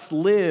we must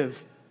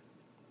live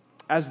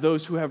as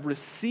those who have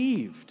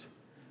received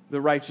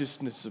the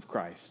righteousness of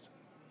Christ.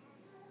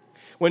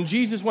 When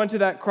Jesus went to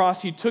that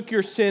cross, he took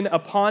your sin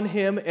upon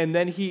him, and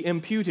then he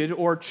imputed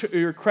or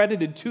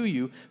credited to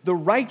you the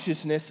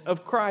righteousness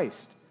of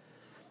Christ.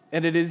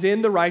 And it is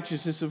in the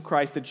righteousness of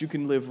Christ that you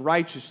can live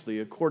righteously,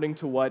 according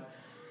to what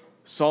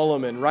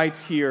Solomon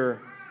writes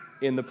here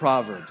in the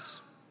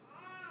Proverbs.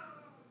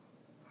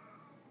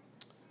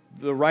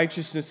 The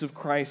righteousness of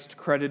Christ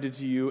credited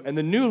to you, and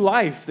the new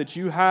life that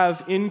you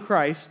have in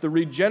Christ, the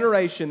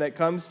regeneration that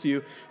comes to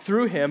you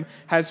through him,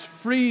 has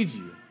freed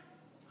you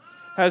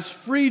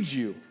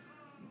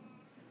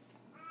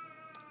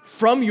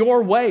from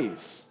your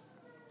ways,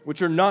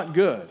 which are not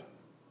good.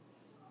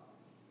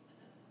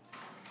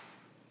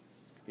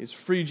 He has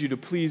freed you to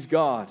please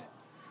God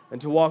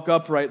and to walk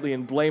uprightly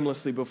and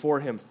blamelessly before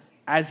him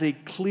as a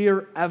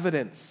clear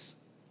evidence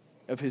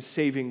of his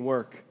saving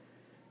work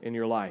in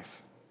your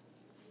life.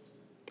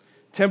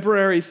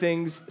 Temporary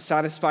things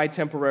satisfy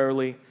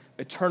temporarily.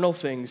 Eternal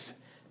things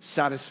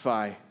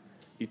satisfy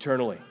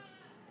eternally.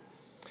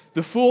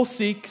 The fool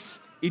seeks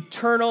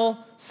eternal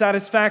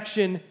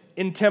satisfaction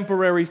in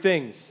temporary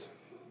things,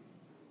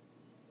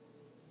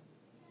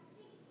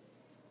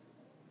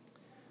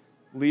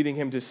 leading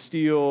him to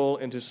steal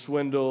and to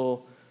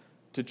swindle,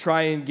 to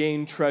try and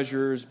gain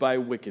treasures by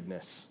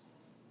wickedness.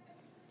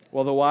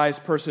 While the wise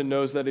person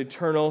knows that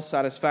eternal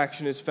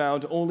satisfaction is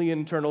found only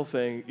in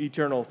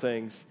eternal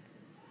things,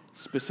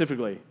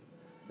 specifically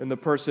in the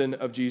person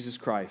of Jesus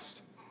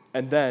Christ.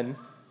 And then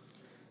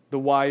the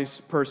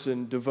wise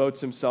person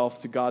devotes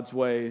himself to God's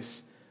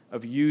ways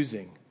of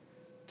using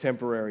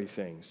temporary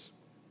things.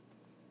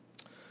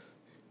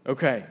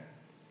 Okay,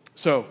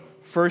 so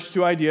first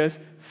two ideas: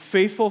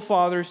 faithful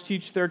fathers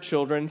teach their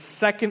children.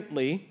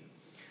 Secondly,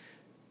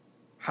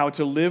 how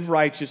to live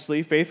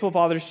righteously. Faithful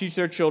fathers teach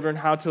their children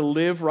how to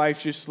live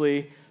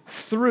righteously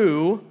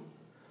through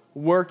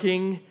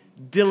working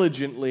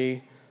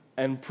diligently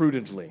and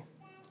prudently.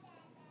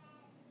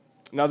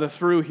 Now, the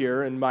through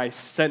here in my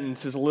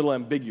sentence is a little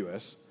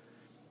ambiguous,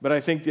 but I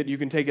think that you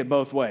can take it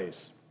both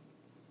ways.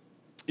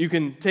 You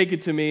can take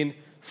it to mean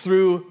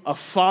through a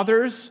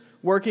father's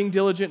working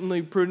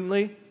diligently,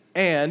 prudently,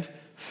 and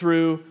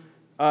through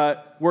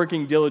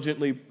working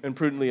diligently and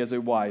prudently as a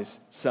wise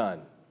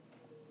son.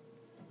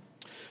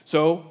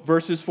 So,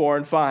 verses 4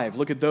 and 5,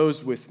 look at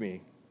those with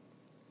me.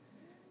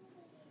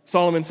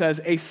 Solomon says,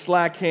 a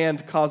slack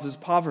hand causes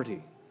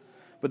poverty,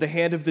 but the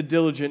hand of the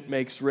diligent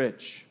makes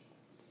rich.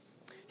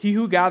 He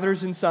who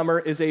gathers in summer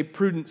is a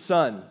prudent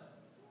son,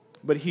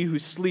 but he who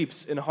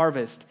sleeps in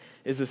harvest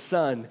is a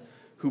son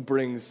who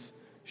brings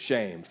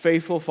shame.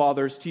 Faithful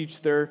fathers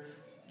teach their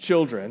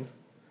children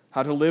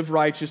how to live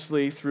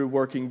righteously through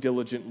working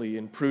diligently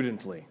and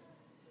prudently.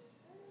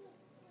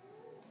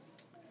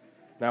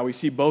 Now we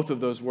see both of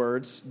those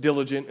words,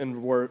 diligent in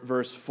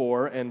verse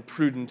 4 and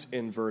prudent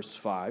in verse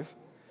 5.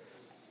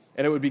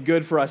 And it would be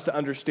good for us to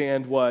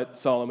understand what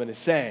Solomon is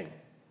saying.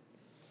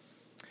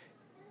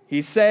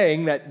 He's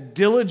saying that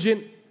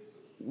diligent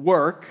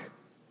work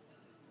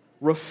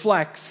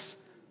reflects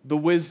the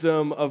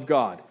wisdom of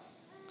God.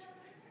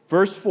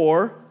 Verse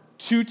 4,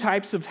 two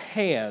types of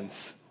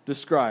hands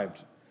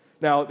described.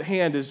 Now, the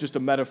hand is just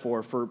a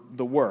metaphor for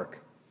the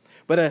work.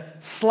 But a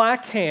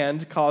slack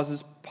hand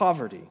causes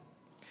poverty,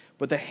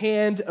 but the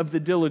hand of the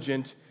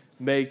diligent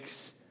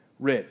makes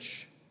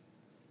rich.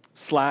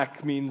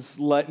 Slack means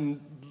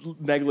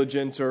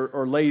negligent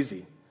or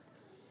lazy.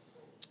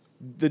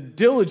 The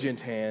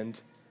diligent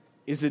hand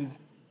is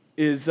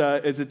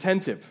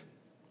attentive.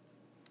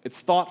 It's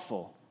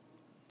thoughtful.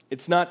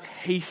 It's not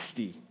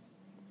hasty.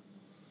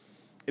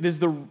 It is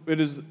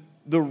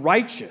the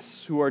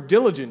righteous who are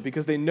diligent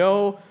because they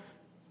know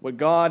what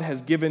God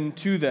has given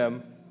to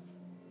them,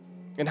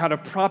 and how to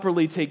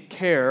properly take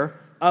care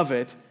of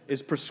it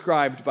is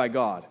prescribed by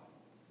God.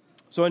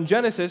 So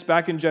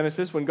back in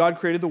Genesis, when God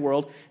created the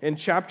world, in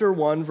chapter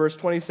 1, verse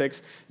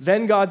 26,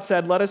 then God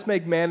said, let us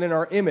make man in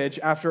our image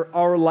after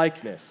our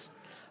likeness,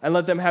 and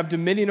let them have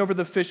dominion over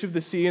the fish of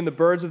the sea and the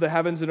birds of the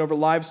heavens and over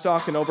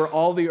livestock and over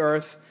all the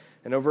earth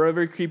and over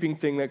every creeping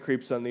thing that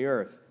creeps on the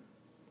earth.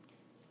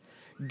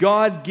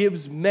 God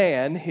gives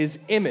man his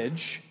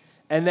image,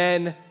 and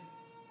then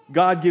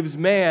God gives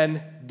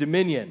man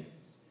dominion.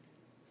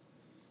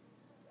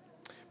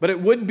 But it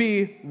would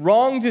be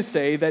wrong to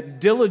say that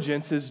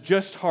diligence is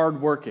just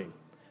hard working.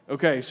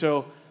 Okay,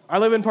 so I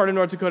live in part of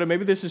North Dakota.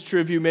 Maybe this is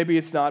true of you, maybe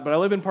it's not, but I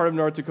live in part of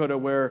North Dakota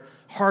where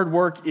hard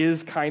work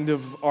is kind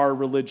of our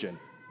religion.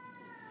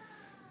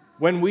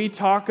 When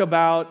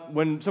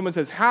someone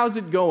says, how's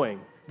it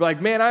going? We're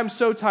like, man, I'm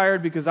so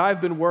tired because I've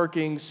been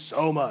working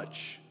so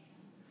much.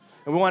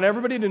 And we want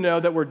everybody to know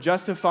that we're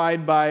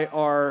justified by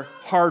our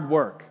hard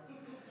work.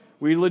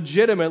 We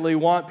legitimately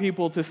want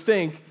people to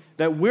think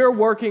that we're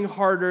working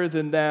harder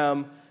than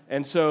them,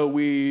 and so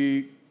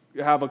we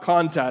have a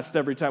contest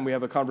every time we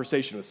have a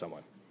conversation with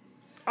someone.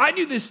 I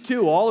do this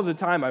too all of the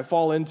time. I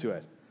fall into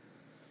it.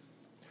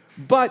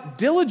 But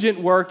diligent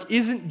work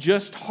isn't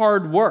just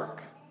hard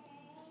work.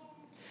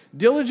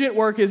 Diligent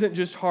work isn't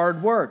just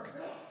hard work.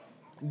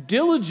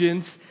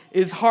 Diligence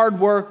is hard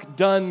work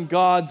done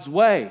God's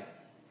way.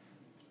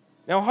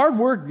 Now, hard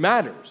work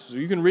matters.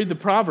 You can read the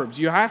Proverbs.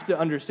 You have to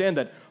understand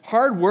that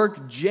hard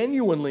work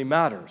genuinely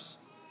matters.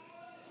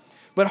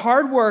 But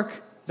hard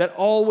work that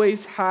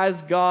always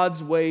has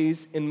God's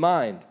ways in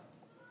mind.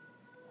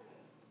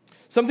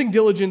 Something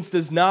diligence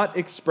does not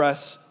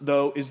express,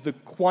 though, is the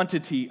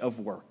quantity of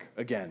work.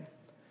 Again,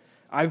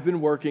 I've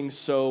been working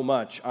so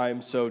much,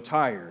 I'm so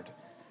tired,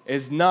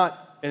 is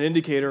not an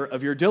indicator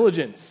of your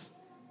diligence.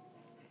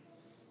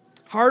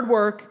 Hard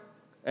work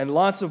and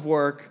lots of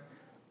work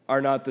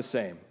are not the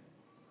same.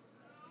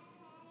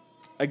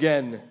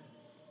 Again,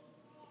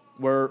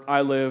 where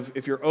I live,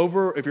 if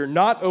you're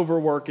not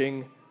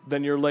overworking,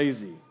 then you're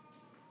lazy.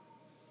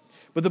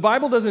 But the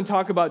Bible doesn't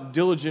talk about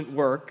diligent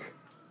work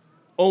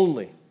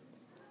only.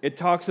 It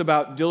talks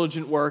about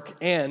diligent work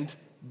and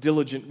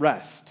diligent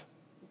rest.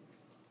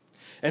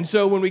 And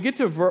so when we get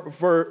to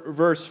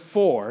verse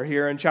 4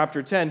 here in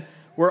chapter 10,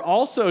 we're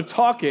also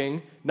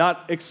talking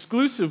not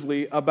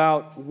exclusively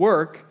about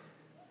work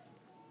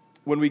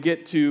when we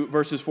get to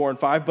verses 4 and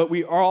 5, but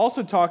we are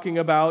also talking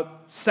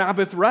about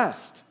Sabbath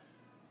rest.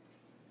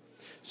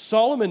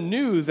 Solomon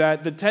knew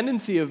that the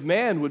tendency of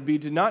man would be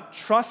to not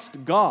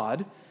trust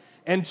God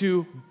and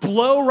to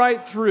blow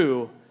right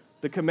through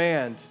the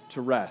command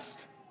to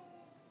rest.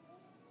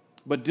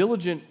 But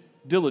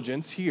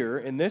diligence here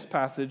in this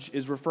passage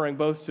is referring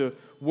both to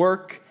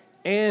work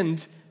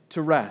and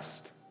to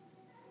rest.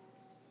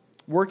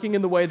 Working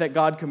in the way that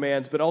God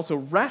commands, but also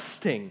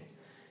resting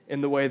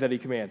in the way that he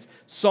commands.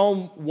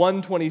 Psalm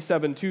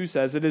 127:2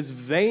 says, "It is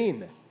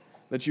vain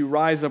that you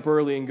rise up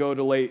early and go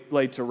to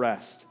late to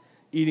rest,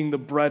 eating the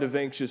bread of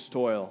anxious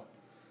toil,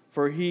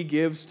 for he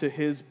gives to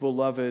his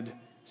beloved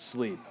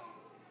sleep."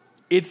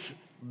 It's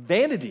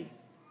vanity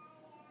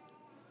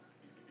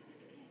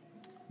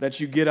that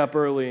you get up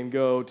early and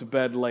go to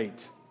bed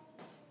late.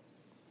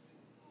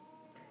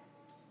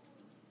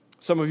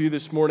 Some of you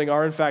this morning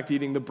are, in fact,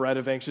 eating the bread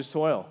of anxious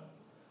toil.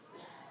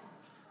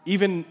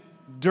 Even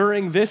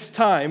during this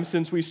time,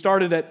 since we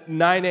started at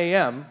 9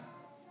 a.m.,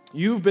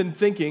 you've been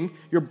thinking,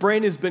 your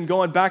brain has been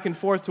going back and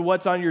forth to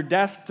what's on your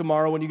desk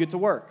tomorrow when you get to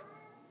work.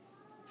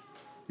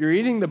 You're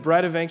eating the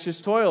bread of anxious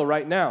toil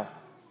right now,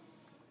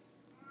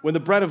 when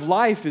the bread of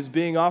life is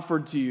being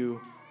offered to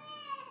you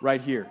right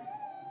here.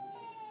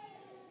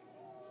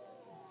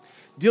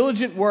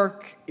 Diligent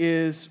work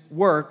is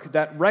work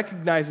that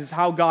recognizes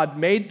how God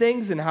made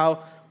things and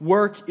how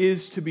work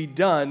is to be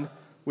done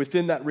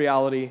within that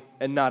reality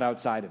and not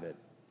outside of it.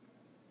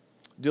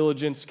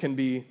 Diligence can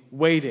be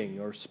waiting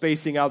or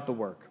spacing out the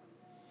work.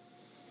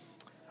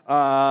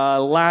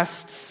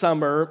 Last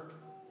summer,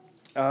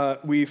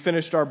 we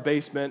finished our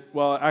basement.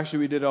 Well,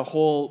 actually,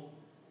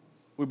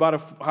 we bought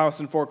a house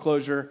in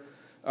foreclosure,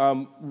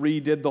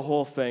 redid the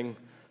whole thing,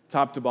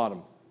 top to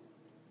bottom.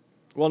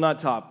 Well, not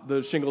top.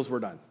 The shingles were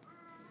done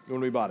when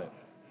we bought it.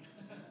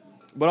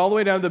 But all the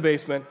way down to the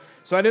basement.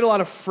 So I did a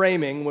lot of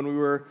framing when we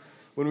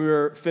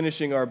were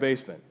finishing our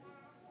basement.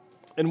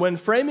 And when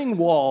framing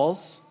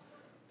walls,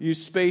 you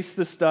space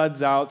the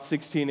studs out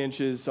 16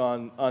 inches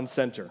on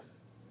center.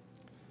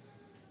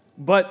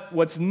 But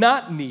what's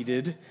not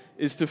needed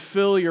is to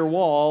fill your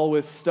wall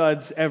with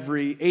studs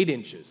every 8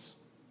 inches.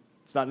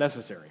 It's not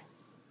necessary.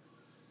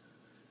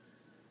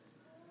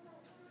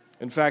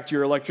 In fact,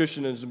 your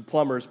electricians and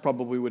plumbers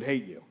probably would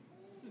hate you.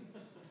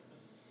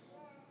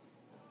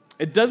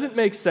 It doesn't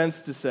make sense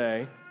to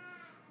say,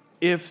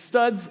 if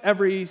studs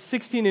every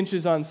 16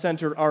 inches on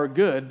center are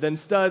good, then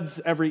studs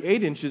every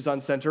 8 inches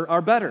on center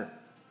are better.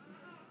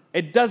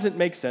 It doesn't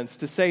make sense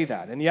to say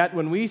that. And yet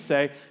when we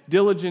say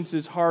diligence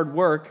is hard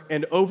work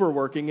and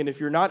overworking, and if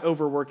you're not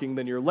overworking,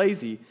 then you're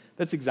lazy,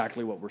 that's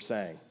exactly what we're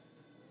saying.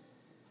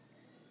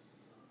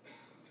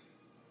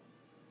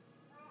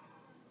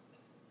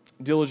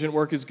 Diligent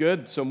work is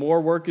good, so more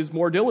work is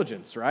more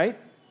diligence, right?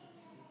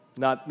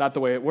 Not the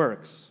way it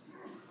works.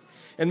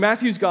 In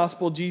Matthew's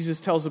gospel, Jesus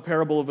tells a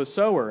parable of a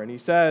sower, and he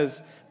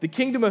says, "The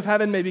kingdom of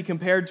heaven may be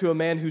compared to a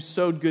man who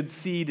sowed good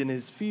seed in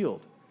his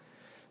field.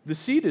 The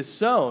seed is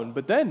sown,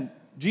 but then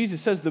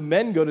Jesus says the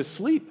men go to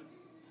sleep.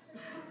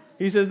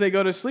 He says they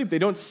go to sleep. They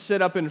don't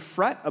sit up and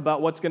fret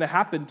about what's going to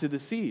happen to the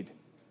seed.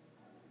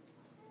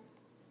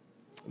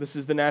 This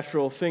is the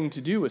natural thing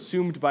to do,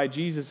 assumed by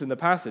Jesus in the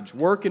passage.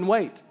 Work and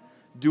wait.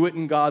 Do it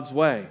in God's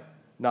way,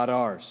 not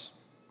ours.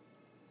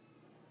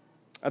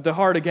 At the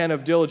heart, again,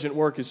 of diligent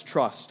work is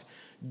trust.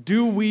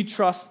 Do we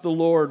trust the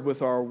Lord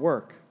with our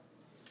work?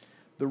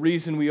 The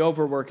reason we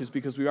overwork is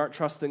because we aren't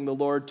trusting the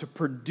Lord to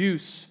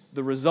produce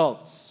the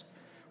results.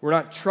 We're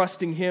not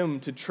trusting Him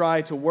to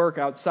try to work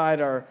outside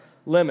our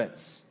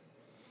limits.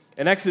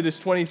 In Exodus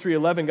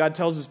 23:11, God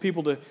tells His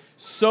people to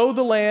sow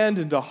the land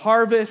and to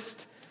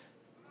harvest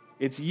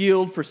its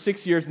yield for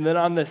 6 years, and then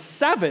on the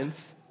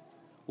seventh,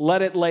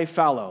 let it lay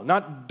fallow.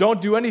 Don't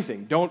do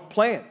anything. Don't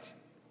plant.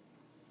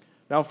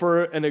 Now,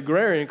 for an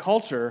agrarian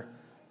culture,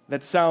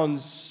 that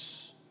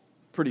sounds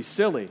pretty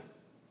silly.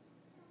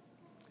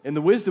 In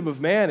the wisdom of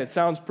man, it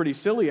sounds pretty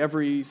silly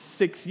every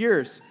 6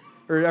 years,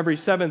 or every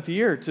seventh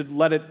year, to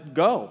let it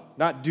go,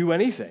 not do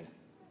anything.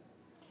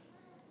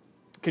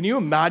 Can you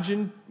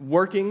imagine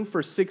working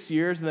for 6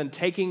 years and then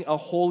taking a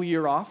whole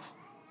year off?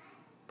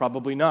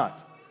 Probably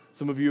not.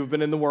 Some of you have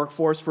been in the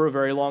workforce for a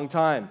very long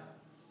time.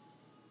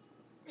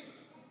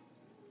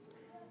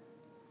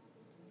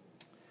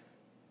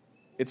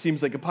 It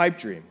seems like a pipe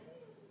dream.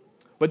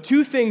 But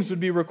two things would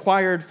be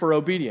required for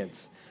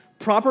obedience: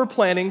 proper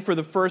planning for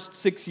the first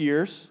 6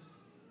 years,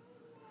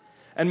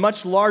 and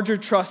much larger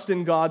trust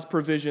in God's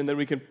provision than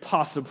we can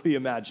possibly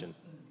imagine.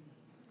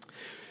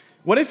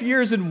 What if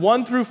years in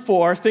 1 through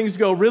 4, things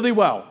go really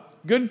well?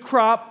 Good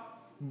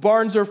crop,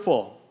 barns are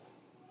full.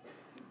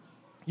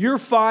 Year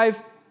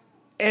 5,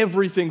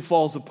 everything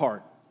falls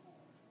apart.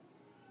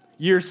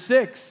 Year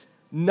 6,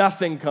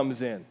 nothing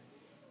comes in.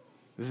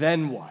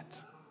 Then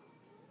what?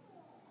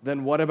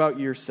 Then what about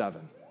year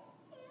 7?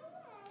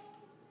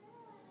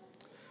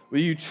 Will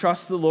you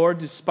trust the Lord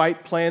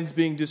despite plans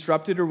being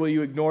disrupted, or will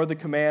you ignore the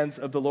commands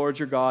of the Lord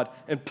your God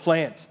and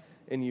plant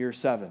in year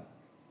 7?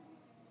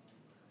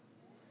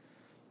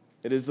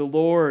 It is the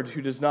Lord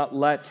who does not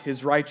let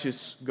His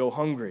righteous go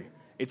hungry.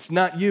 It's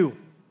not you.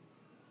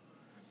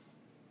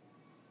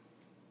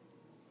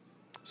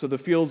 So the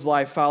fields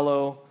lie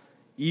fallow,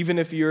 even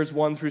if years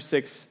 1 through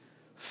 6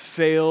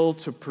 fail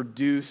to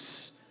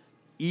produce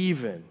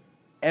even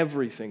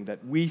everything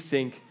that we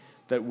think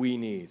that we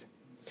need.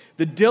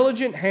 The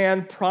diligent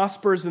hand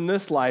prospers in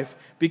this life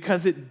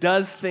because it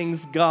does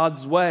things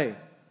God's way.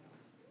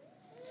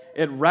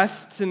 It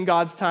rests in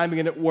God's timing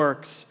and it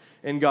works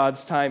in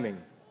God's timing.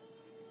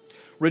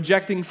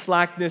 Rejecting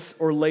slackness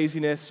or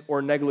laziness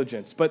or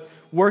negligence, but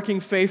working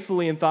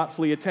faithfully and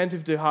thoughtfully,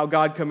 attentive to how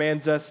God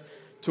commands us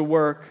to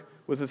work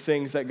with the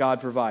things that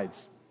God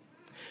provides.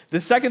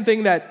 The second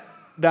thing that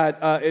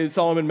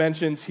Solomon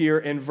mentions here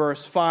in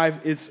verse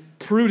 5 is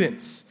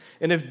prudence.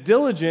 And if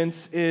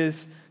diligence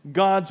is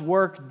God's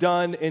work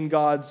done in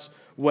God's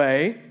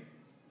way,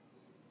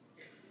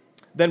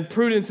 then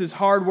prudence is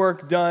hard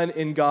work done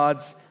in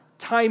God's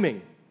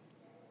timing.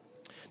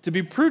 To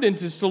be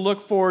prudent is to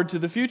look forward to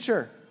the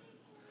future,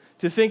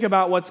 to think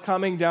about what's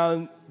coming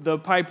down the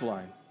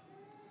pipeline.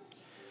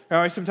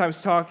 Now, I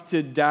sometimes talk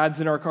to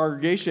dads in our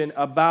congregation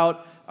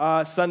about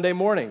Sunday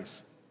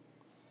mornings.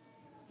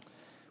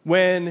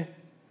 When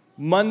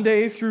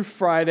Monday through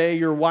Friday,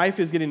 your wife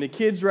is getting the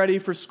kids ready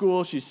for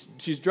school,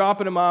 she's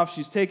dropping them off,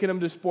 she's taking them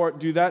to sport,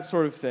 do that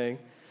sort of thing.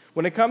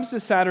 When it comes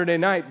to Saturday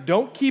night,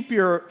 don't keep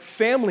your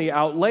family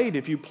out late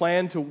if you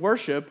plan to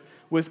worship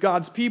with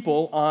God's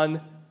people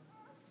on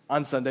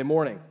Sunday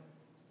morning.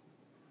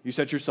 You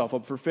set yourself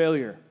up for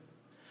failure.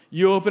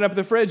 You open up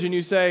the fridge and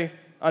you say,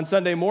 on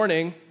Sunday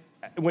morning,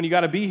 when you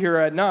got to be here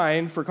at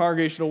 9 for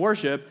congregational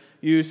worship,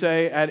 you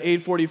say at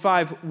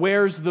 8:45,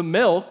 where's the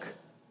milk?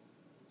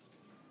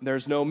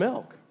 There's no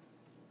milk.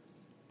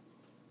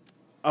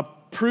 A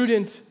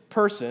prudent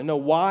person, a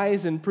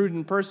wise and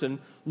prudent person,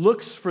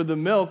 looks for the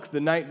milk the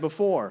night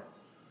before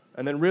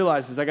and then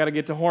realizes, I got to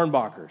get to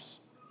Hornbachers.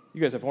 You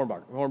guys have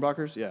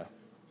Hornbachers? Yeah.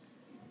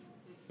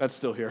 That's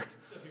still here.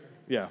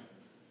 Yeah.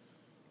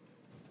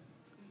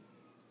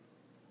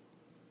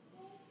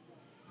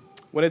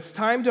 When it's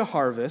time to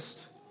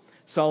harvest,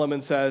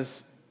 Solomon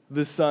says,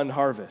 the son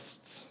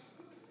harvests.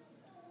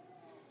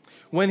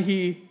 When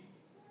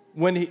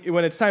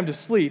it's time to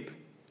sleep,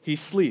 he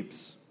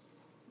sleeps.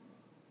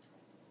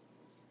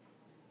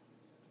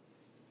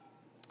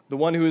 The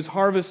one who is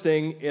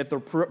harvesting at the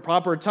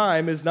proper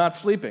time is not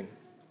sleeping.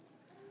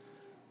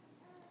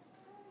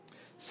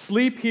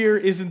 Sleep here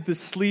isn't the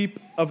sleep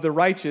of the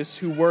righteous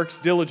who works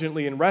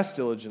diligently and rests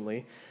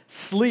diligently.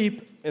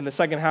 Sleep, in the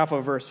second half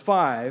of verse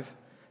 5,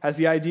 has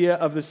the idea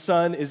of the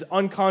son is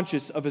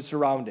unconscious of his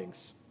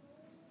surroundings.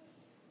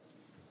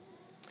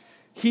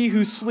 He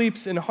who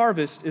sleeps in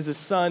harvest is a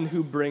son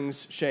who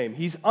brings shame.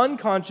 He's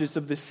unconscious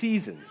of the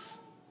seasons.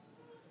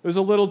 It was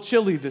a little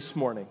chilly this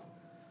morning.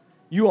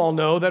 You all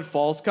know that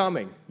fall's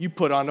coming. You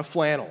put on a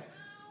flannel.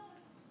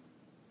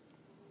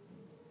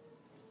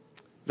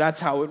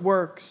 That's how it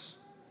works.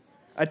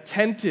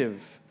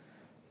 Attentive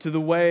to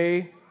the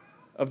way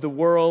of the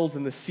world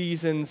and the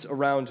seasons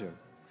around him.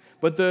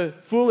 But the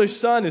foolish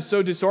son is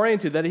so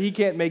disoriented that he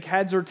can't make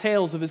heads or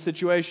tails of his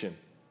situation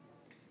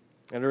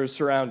and or his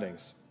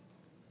surroundings.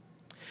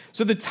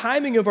 So the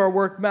timing of our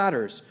work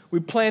matters. We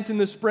plant in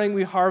the spring,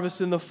 we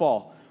harvest in the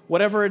fall.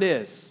 Whatever it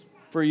is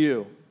for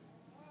you,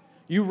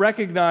 you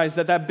recognize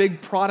that that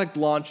big product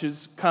launch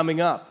is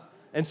coming up,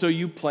 and so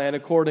you plan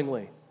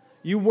accordingly.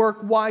 You work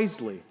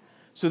wisely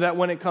so that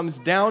when it comes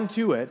down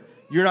to it,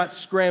 you're not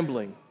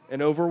scrambling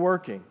and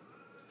overworking,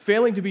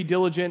 failing to be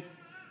diligent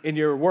in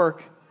your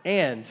work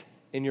and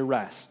in your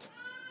rest.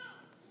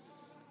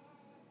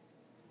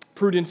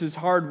 Prudence is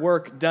hard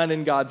work done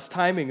in God's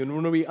timing. And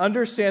when we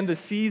understand the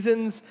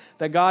seasons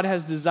that God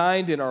has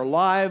designed in our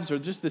lives or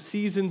just the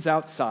seasons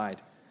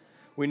outside,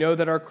 we know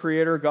that our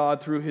Creator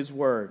God through His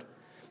Word.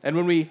 And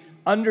when we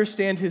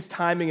understand His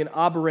timing and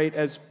operate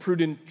as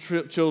prudent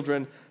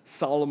children,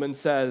 Solomon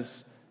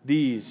says,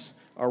 these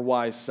are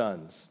wise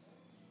sons.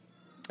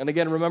 And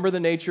again, remember the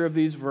nature of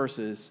these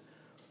verses.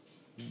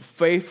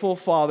 Faithful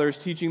fathers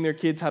teaching their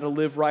kids how to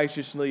live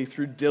righteously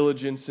through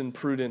diligence and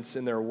prudence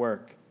in their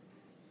work.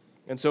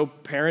 And so,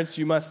 parents,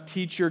 you must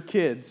teach your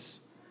kids.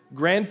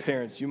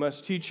 Grandparents, you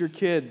must teach your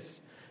kids.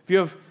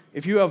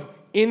 If you have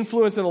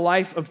influence in the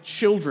life of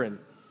children,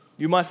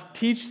 you must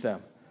teach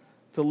them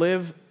to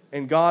live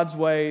in God's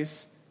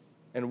ways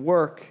and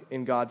work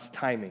in God's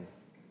timing.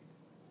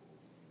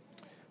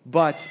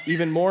 But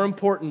even more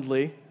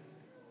importantly,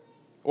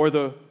 or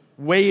the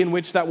way in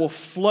which that will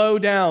flow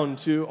down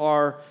to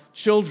our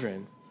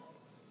children,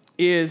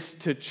 is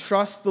to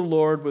trust the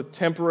Lord with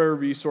temporary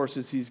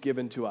resources He's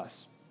given to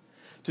us.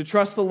 To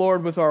trust the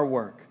Lord with our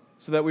work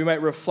so that we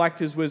might reflect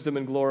His wisdom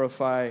and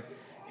glorify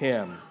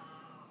Him.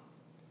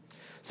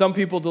 Some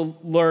people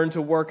learn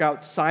to work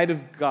outside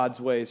of God's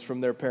ways from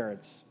their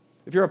parents.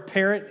 If you're a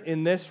parent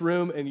in this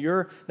room and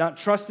you're not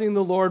trusting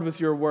the Lord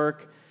with your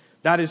work,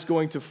 that is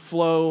going to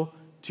flow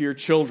to your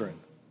children.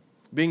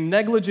 Being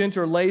negligent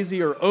or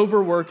lazy or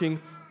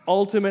overworking,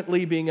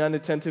 ultimately being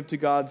unattentive to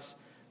God's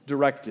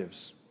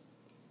directives.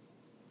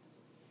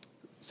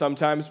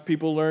 Sometimes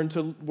people learn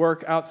to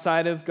work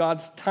outside of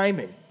God's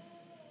timing,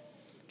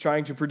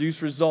 trying to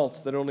produce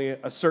results that only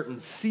a certain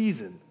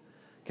season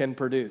can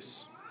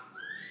produce.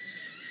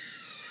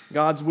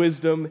 God's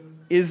wisdom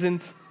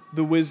isn't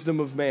the wisdom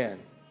of man.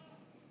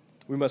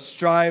 We must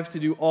strive to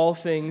do all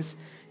things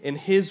in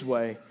His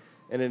way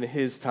and in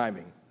His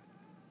timing.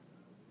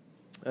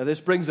 This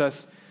brings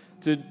us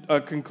to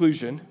a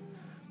conclusion,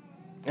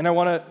 and I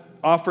want to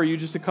offer you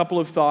just a couple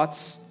of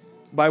thoughts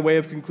by way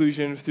of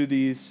conclusion through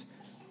these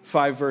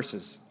 5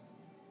 verses.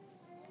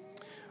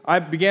 I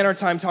began our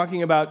time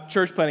talking about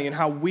church planting and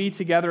how we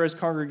together as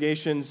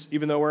congregations,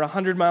 even though we're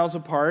 100 miles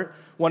apart,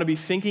 want to be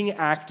thinking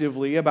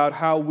actively about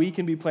how we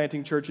can be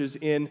planting churches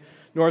in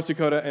North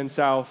Dakota and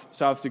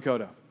South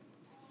Dakota.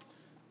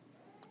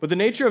 But the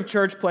nature of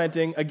church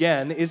planting,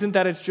 again, isn't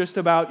that it's just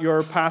about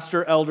your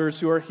pastor elders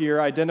who are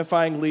here,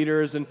 identifying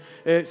leaders and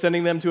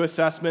sending them to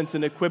assessments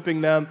and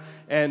equipping them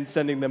and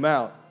sending them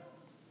out.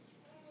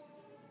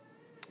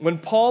 When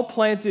Paul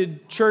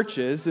planted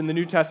churches in the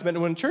New Testament,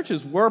 and when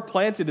churches were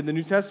planted in the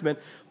New Testament,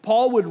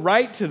 Paul would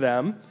write to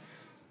them,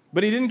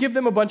 but he didn't give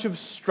them a bunch of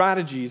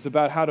strategies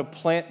about how to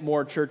plant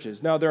more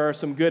churches. Now, there are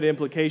some good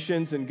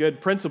implications and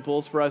good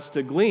principles for us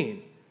to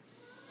glean.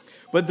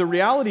 But the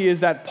reality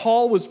is that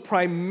Paul was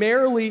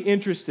primarily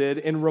interested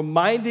in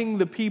reminding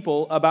the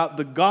people about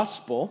the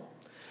gospel,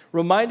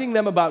 reminding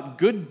them about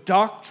good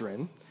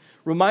doctrine,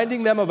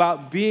 reminding them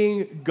about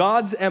being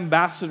God's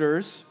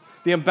ambassadors,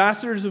 the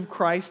ambassadors of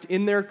Christ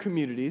in their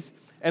communities,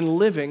 and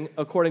living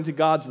according to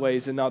God's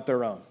ways and not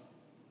their own.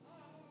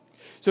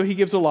 So he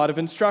gives a lot of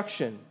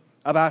instruction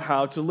about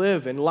how to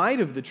live in light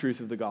of the truth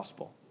of the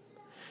gospel.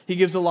 He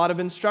gives a lot of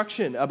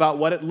instruction about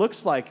what it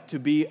looks like to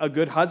be a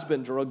good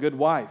husband or a good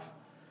wife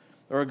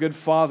or a good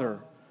father,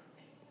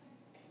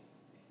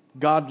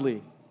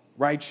 godly,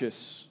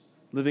 righteous,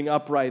 living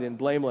upright and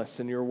blameless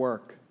in your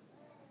work.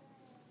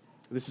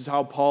 This is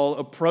how Paul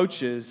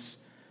approaches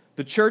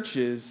the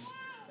churches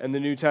in the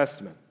New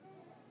Testament.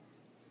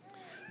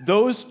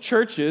 Those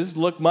churches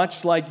look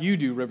much like you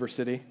do, River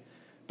City.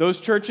 Those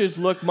churches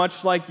look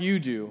much like you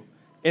do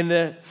in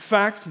the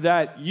fact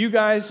that you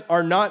guys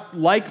are not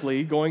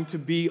likely going to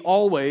be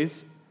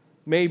always,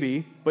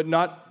 maybe, but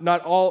not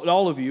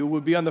all of you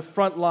would be on the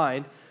front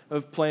line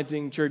of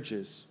planting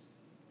churches.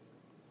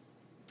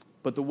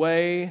 But the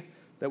way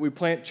that we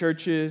plant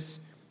churches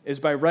is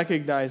by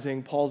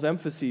recognizing Paul's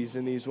emphases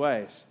in these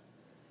ways.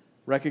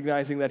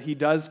 Recognizing that he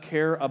does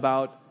care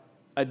about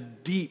a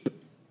deep,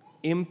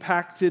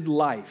 impacted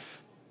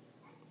life.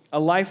 A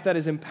life that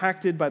is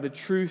impacted by the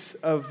truth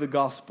of the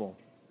gospel.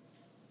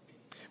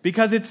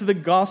 Because it's the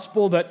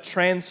gospel that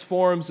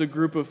transforms a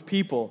group of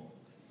people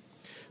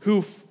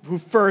who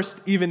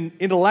first, even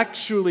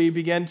intellectually,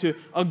 began to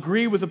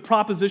agree with the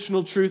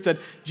propositional truth that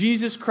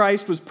Jesus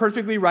Christ was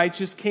perfectly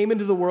righteous, came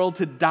into the world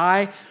to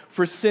die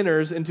for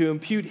sinners and to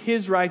impute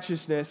his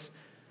righteousness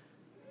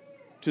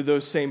to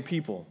those same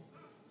people.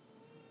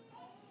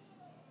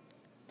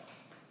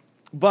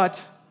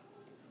 But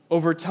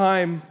over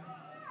time,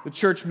 the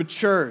church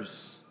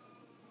matures.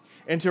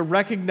 and to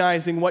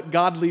recognizing what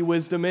godly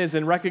wisdom is,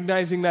 and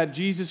recognizing that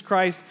Jesus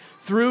Christ,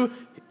 through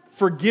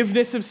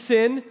forgiveness of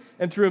sin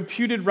and through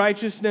imputed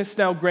righteousness,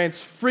 now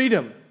grants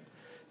freedom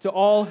to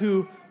all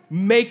who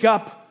make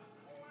up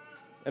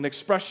an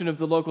expression of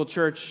the local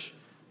church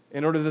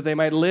in order that they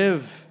might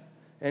live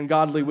in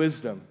godly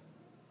wisdom.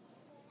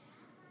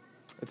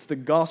 It's the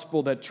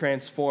gospel that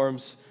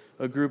transforms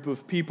a group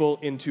of people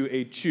into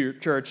a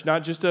church,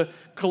 not just a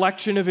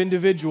collection of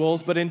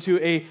individuals, but into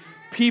a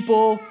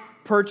people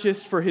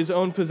purchased for his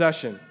own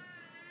possession.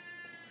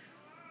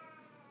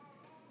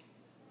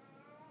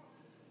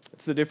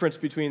 It's the difference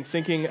between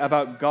thinking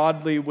about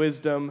godly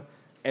wisdom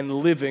and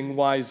living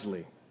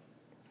wisely.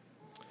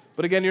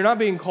 But again, you're not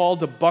being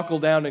called to buckle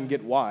down and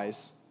get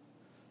wise.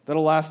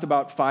 That'll last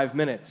about 5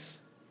 minutes.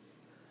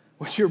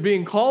 What you're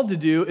being called to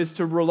do is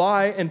to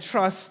rely and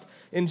trust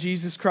in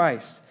Jesus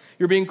Christ.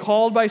 You're being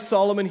called by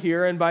Solomon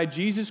here and by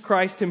Jesus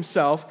Christ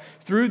himself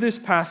through this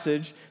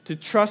passage to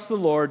trust the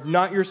Lord,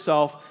 not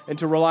yourself, and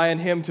to rely on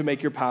him to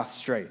make your path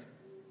straight.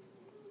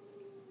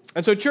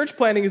 And so church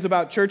planting is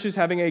about churches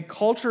having a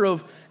culture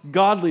of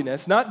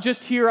godliness, not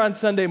just here on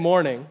Sunday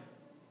morning,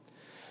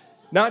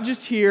 not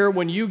just here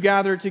when you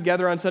gather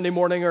together on Sunday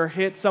morning or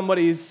hit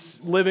somebody's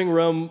living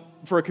room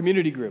for a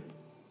community group.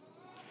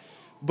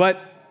 But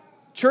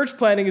church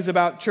planting is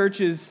about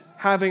churches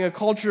having a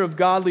culture of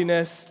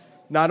godliness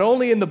not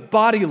only in the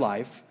body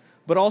life,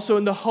 but also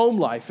in the home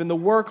life, in the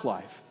work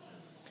life.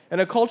 And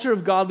a culture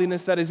of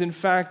godliness that is in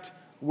fact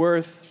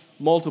worth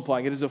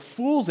multiplying. It is a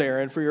fool's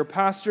errand for your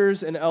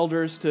pastors and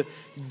elders to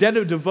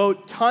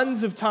devote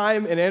tons of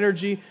time and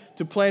energy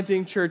to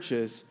planting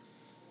churches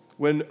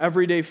when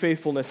everyday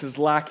faithfulness is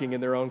lacking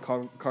in their own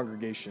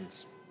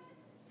congregations.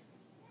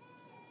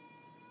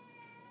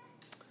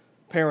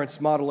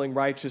 Parents modeling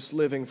righteous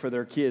living for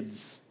their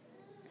kids.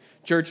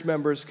 Church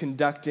members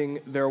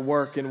conducting their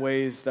work in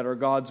ways that are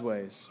God's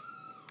ways.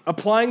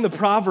 Applying the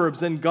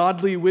Proverbs and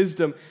godly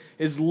wisdom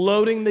is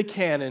loading the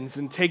cannons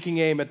and taking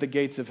aim at the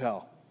gates of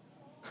hell.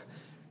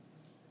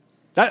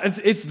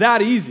 It's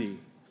that easy.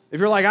 If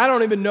you're like, I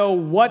don't even know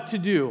what to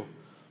do.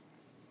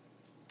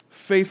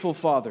 Faithful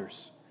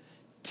fathers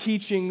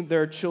teaching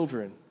their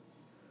children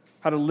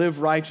how to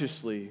live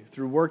righteously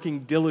through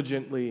working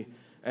diligently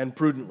and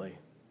prudently.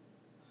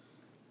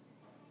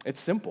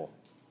 It's simple.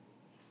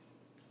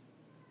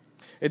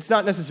 It's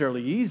not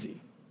necessarily easy,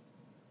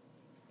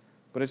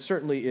 but it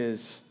certainly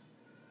is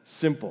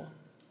simple.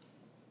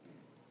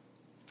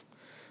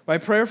 My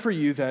prayer for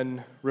you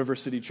then, River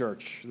City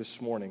Church,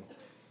 this morning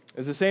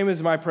is the same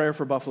as my prayer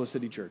for Buffalo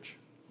City Church.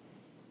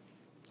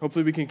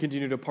 Hopefully we can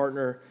continue to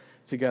partner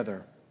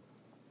together,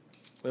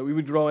 that we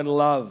would grow in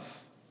love,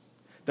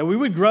 that we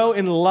would grow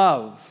in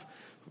love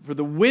for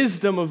the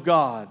wisdom of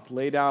God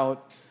laid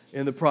out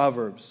in the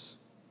Proverbs,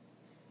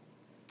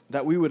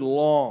 that we would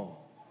long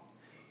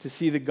to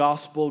see the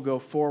gospel go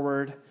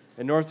forward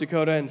in North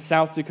Dakota and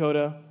South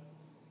Dakota.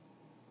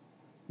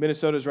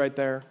 Minnesota's right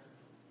there.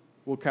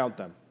 We'll count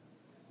them.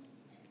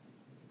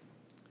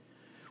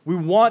 We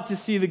want to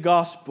see the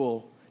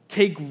gospel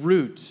take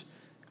root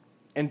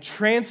and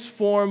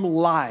transform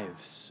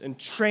lives and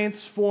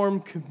transform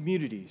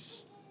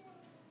communities.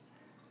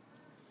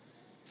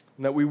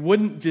 And that we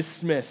wouldn't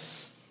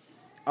dismiss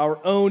our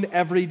own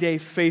everyday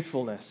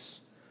faithfulness,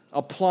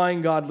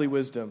 applying godly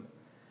wisdom,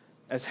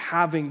 as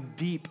having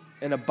deep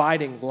and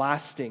abiding,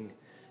 lasting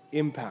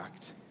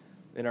impact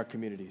in our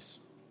communities.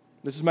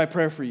 This is my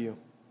prayer for you.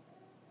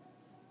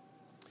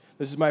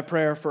 This is my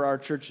prayer for our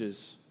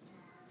churches,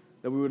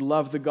 that we would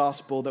love the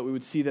gospel, that we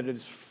would see that it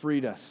has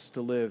freed us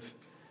to live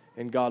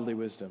in godly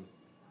wisdom.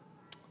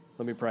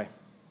 Let me pray.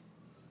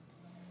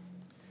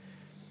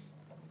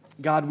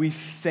 God, we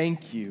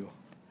thank you.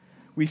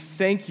 We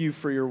thank you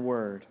for your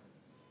word.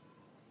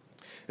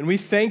 And we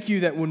thank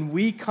you that when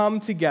we come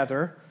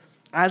together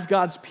as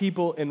God's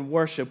people in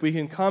worship, we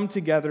can come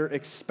together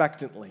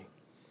expectantly,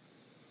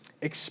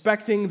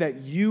 expecting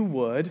that you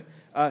would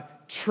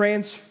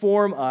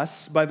transform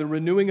us by the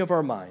renewing of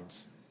our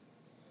minds,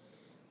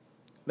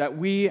 that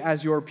we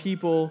as your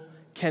people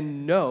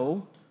can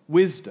know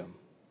wisdom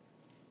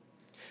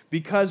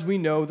because we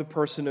know the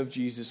person of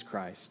Jesus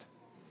Christ.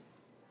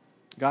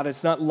 God,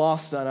 it's not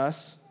lost on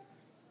us.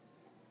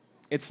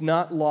 It's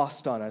not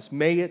lost on us.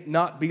 May it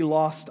not be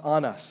lost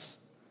on us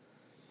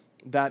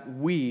that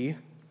we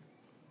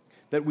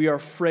are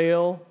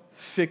frail,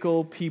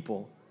 fickle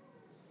people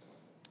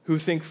who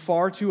think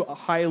far too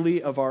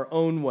highly of our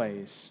own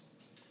ways.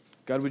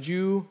 God, would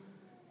you,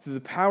 through the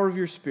power of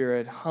your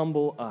Spirit,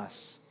 humble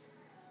us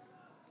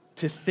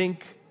to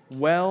think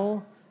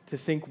well, to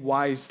think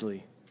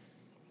wisely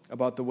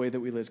about the way that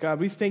we live. God,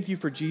 we thank you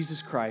for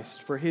Jesus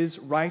Christ, for his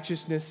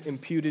righteousness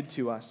imputed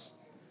to us,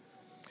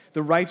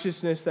 the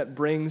righteousness that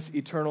brings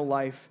eternal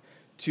life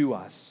to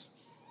us.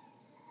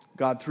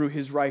 God, through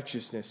his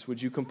righteousness,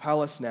 would you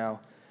compel us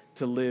now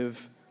to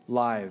live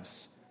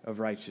lives of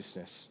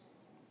righteousness?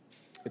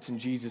 It's in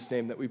Jesus'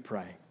 name that we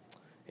pray.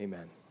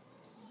 Amen.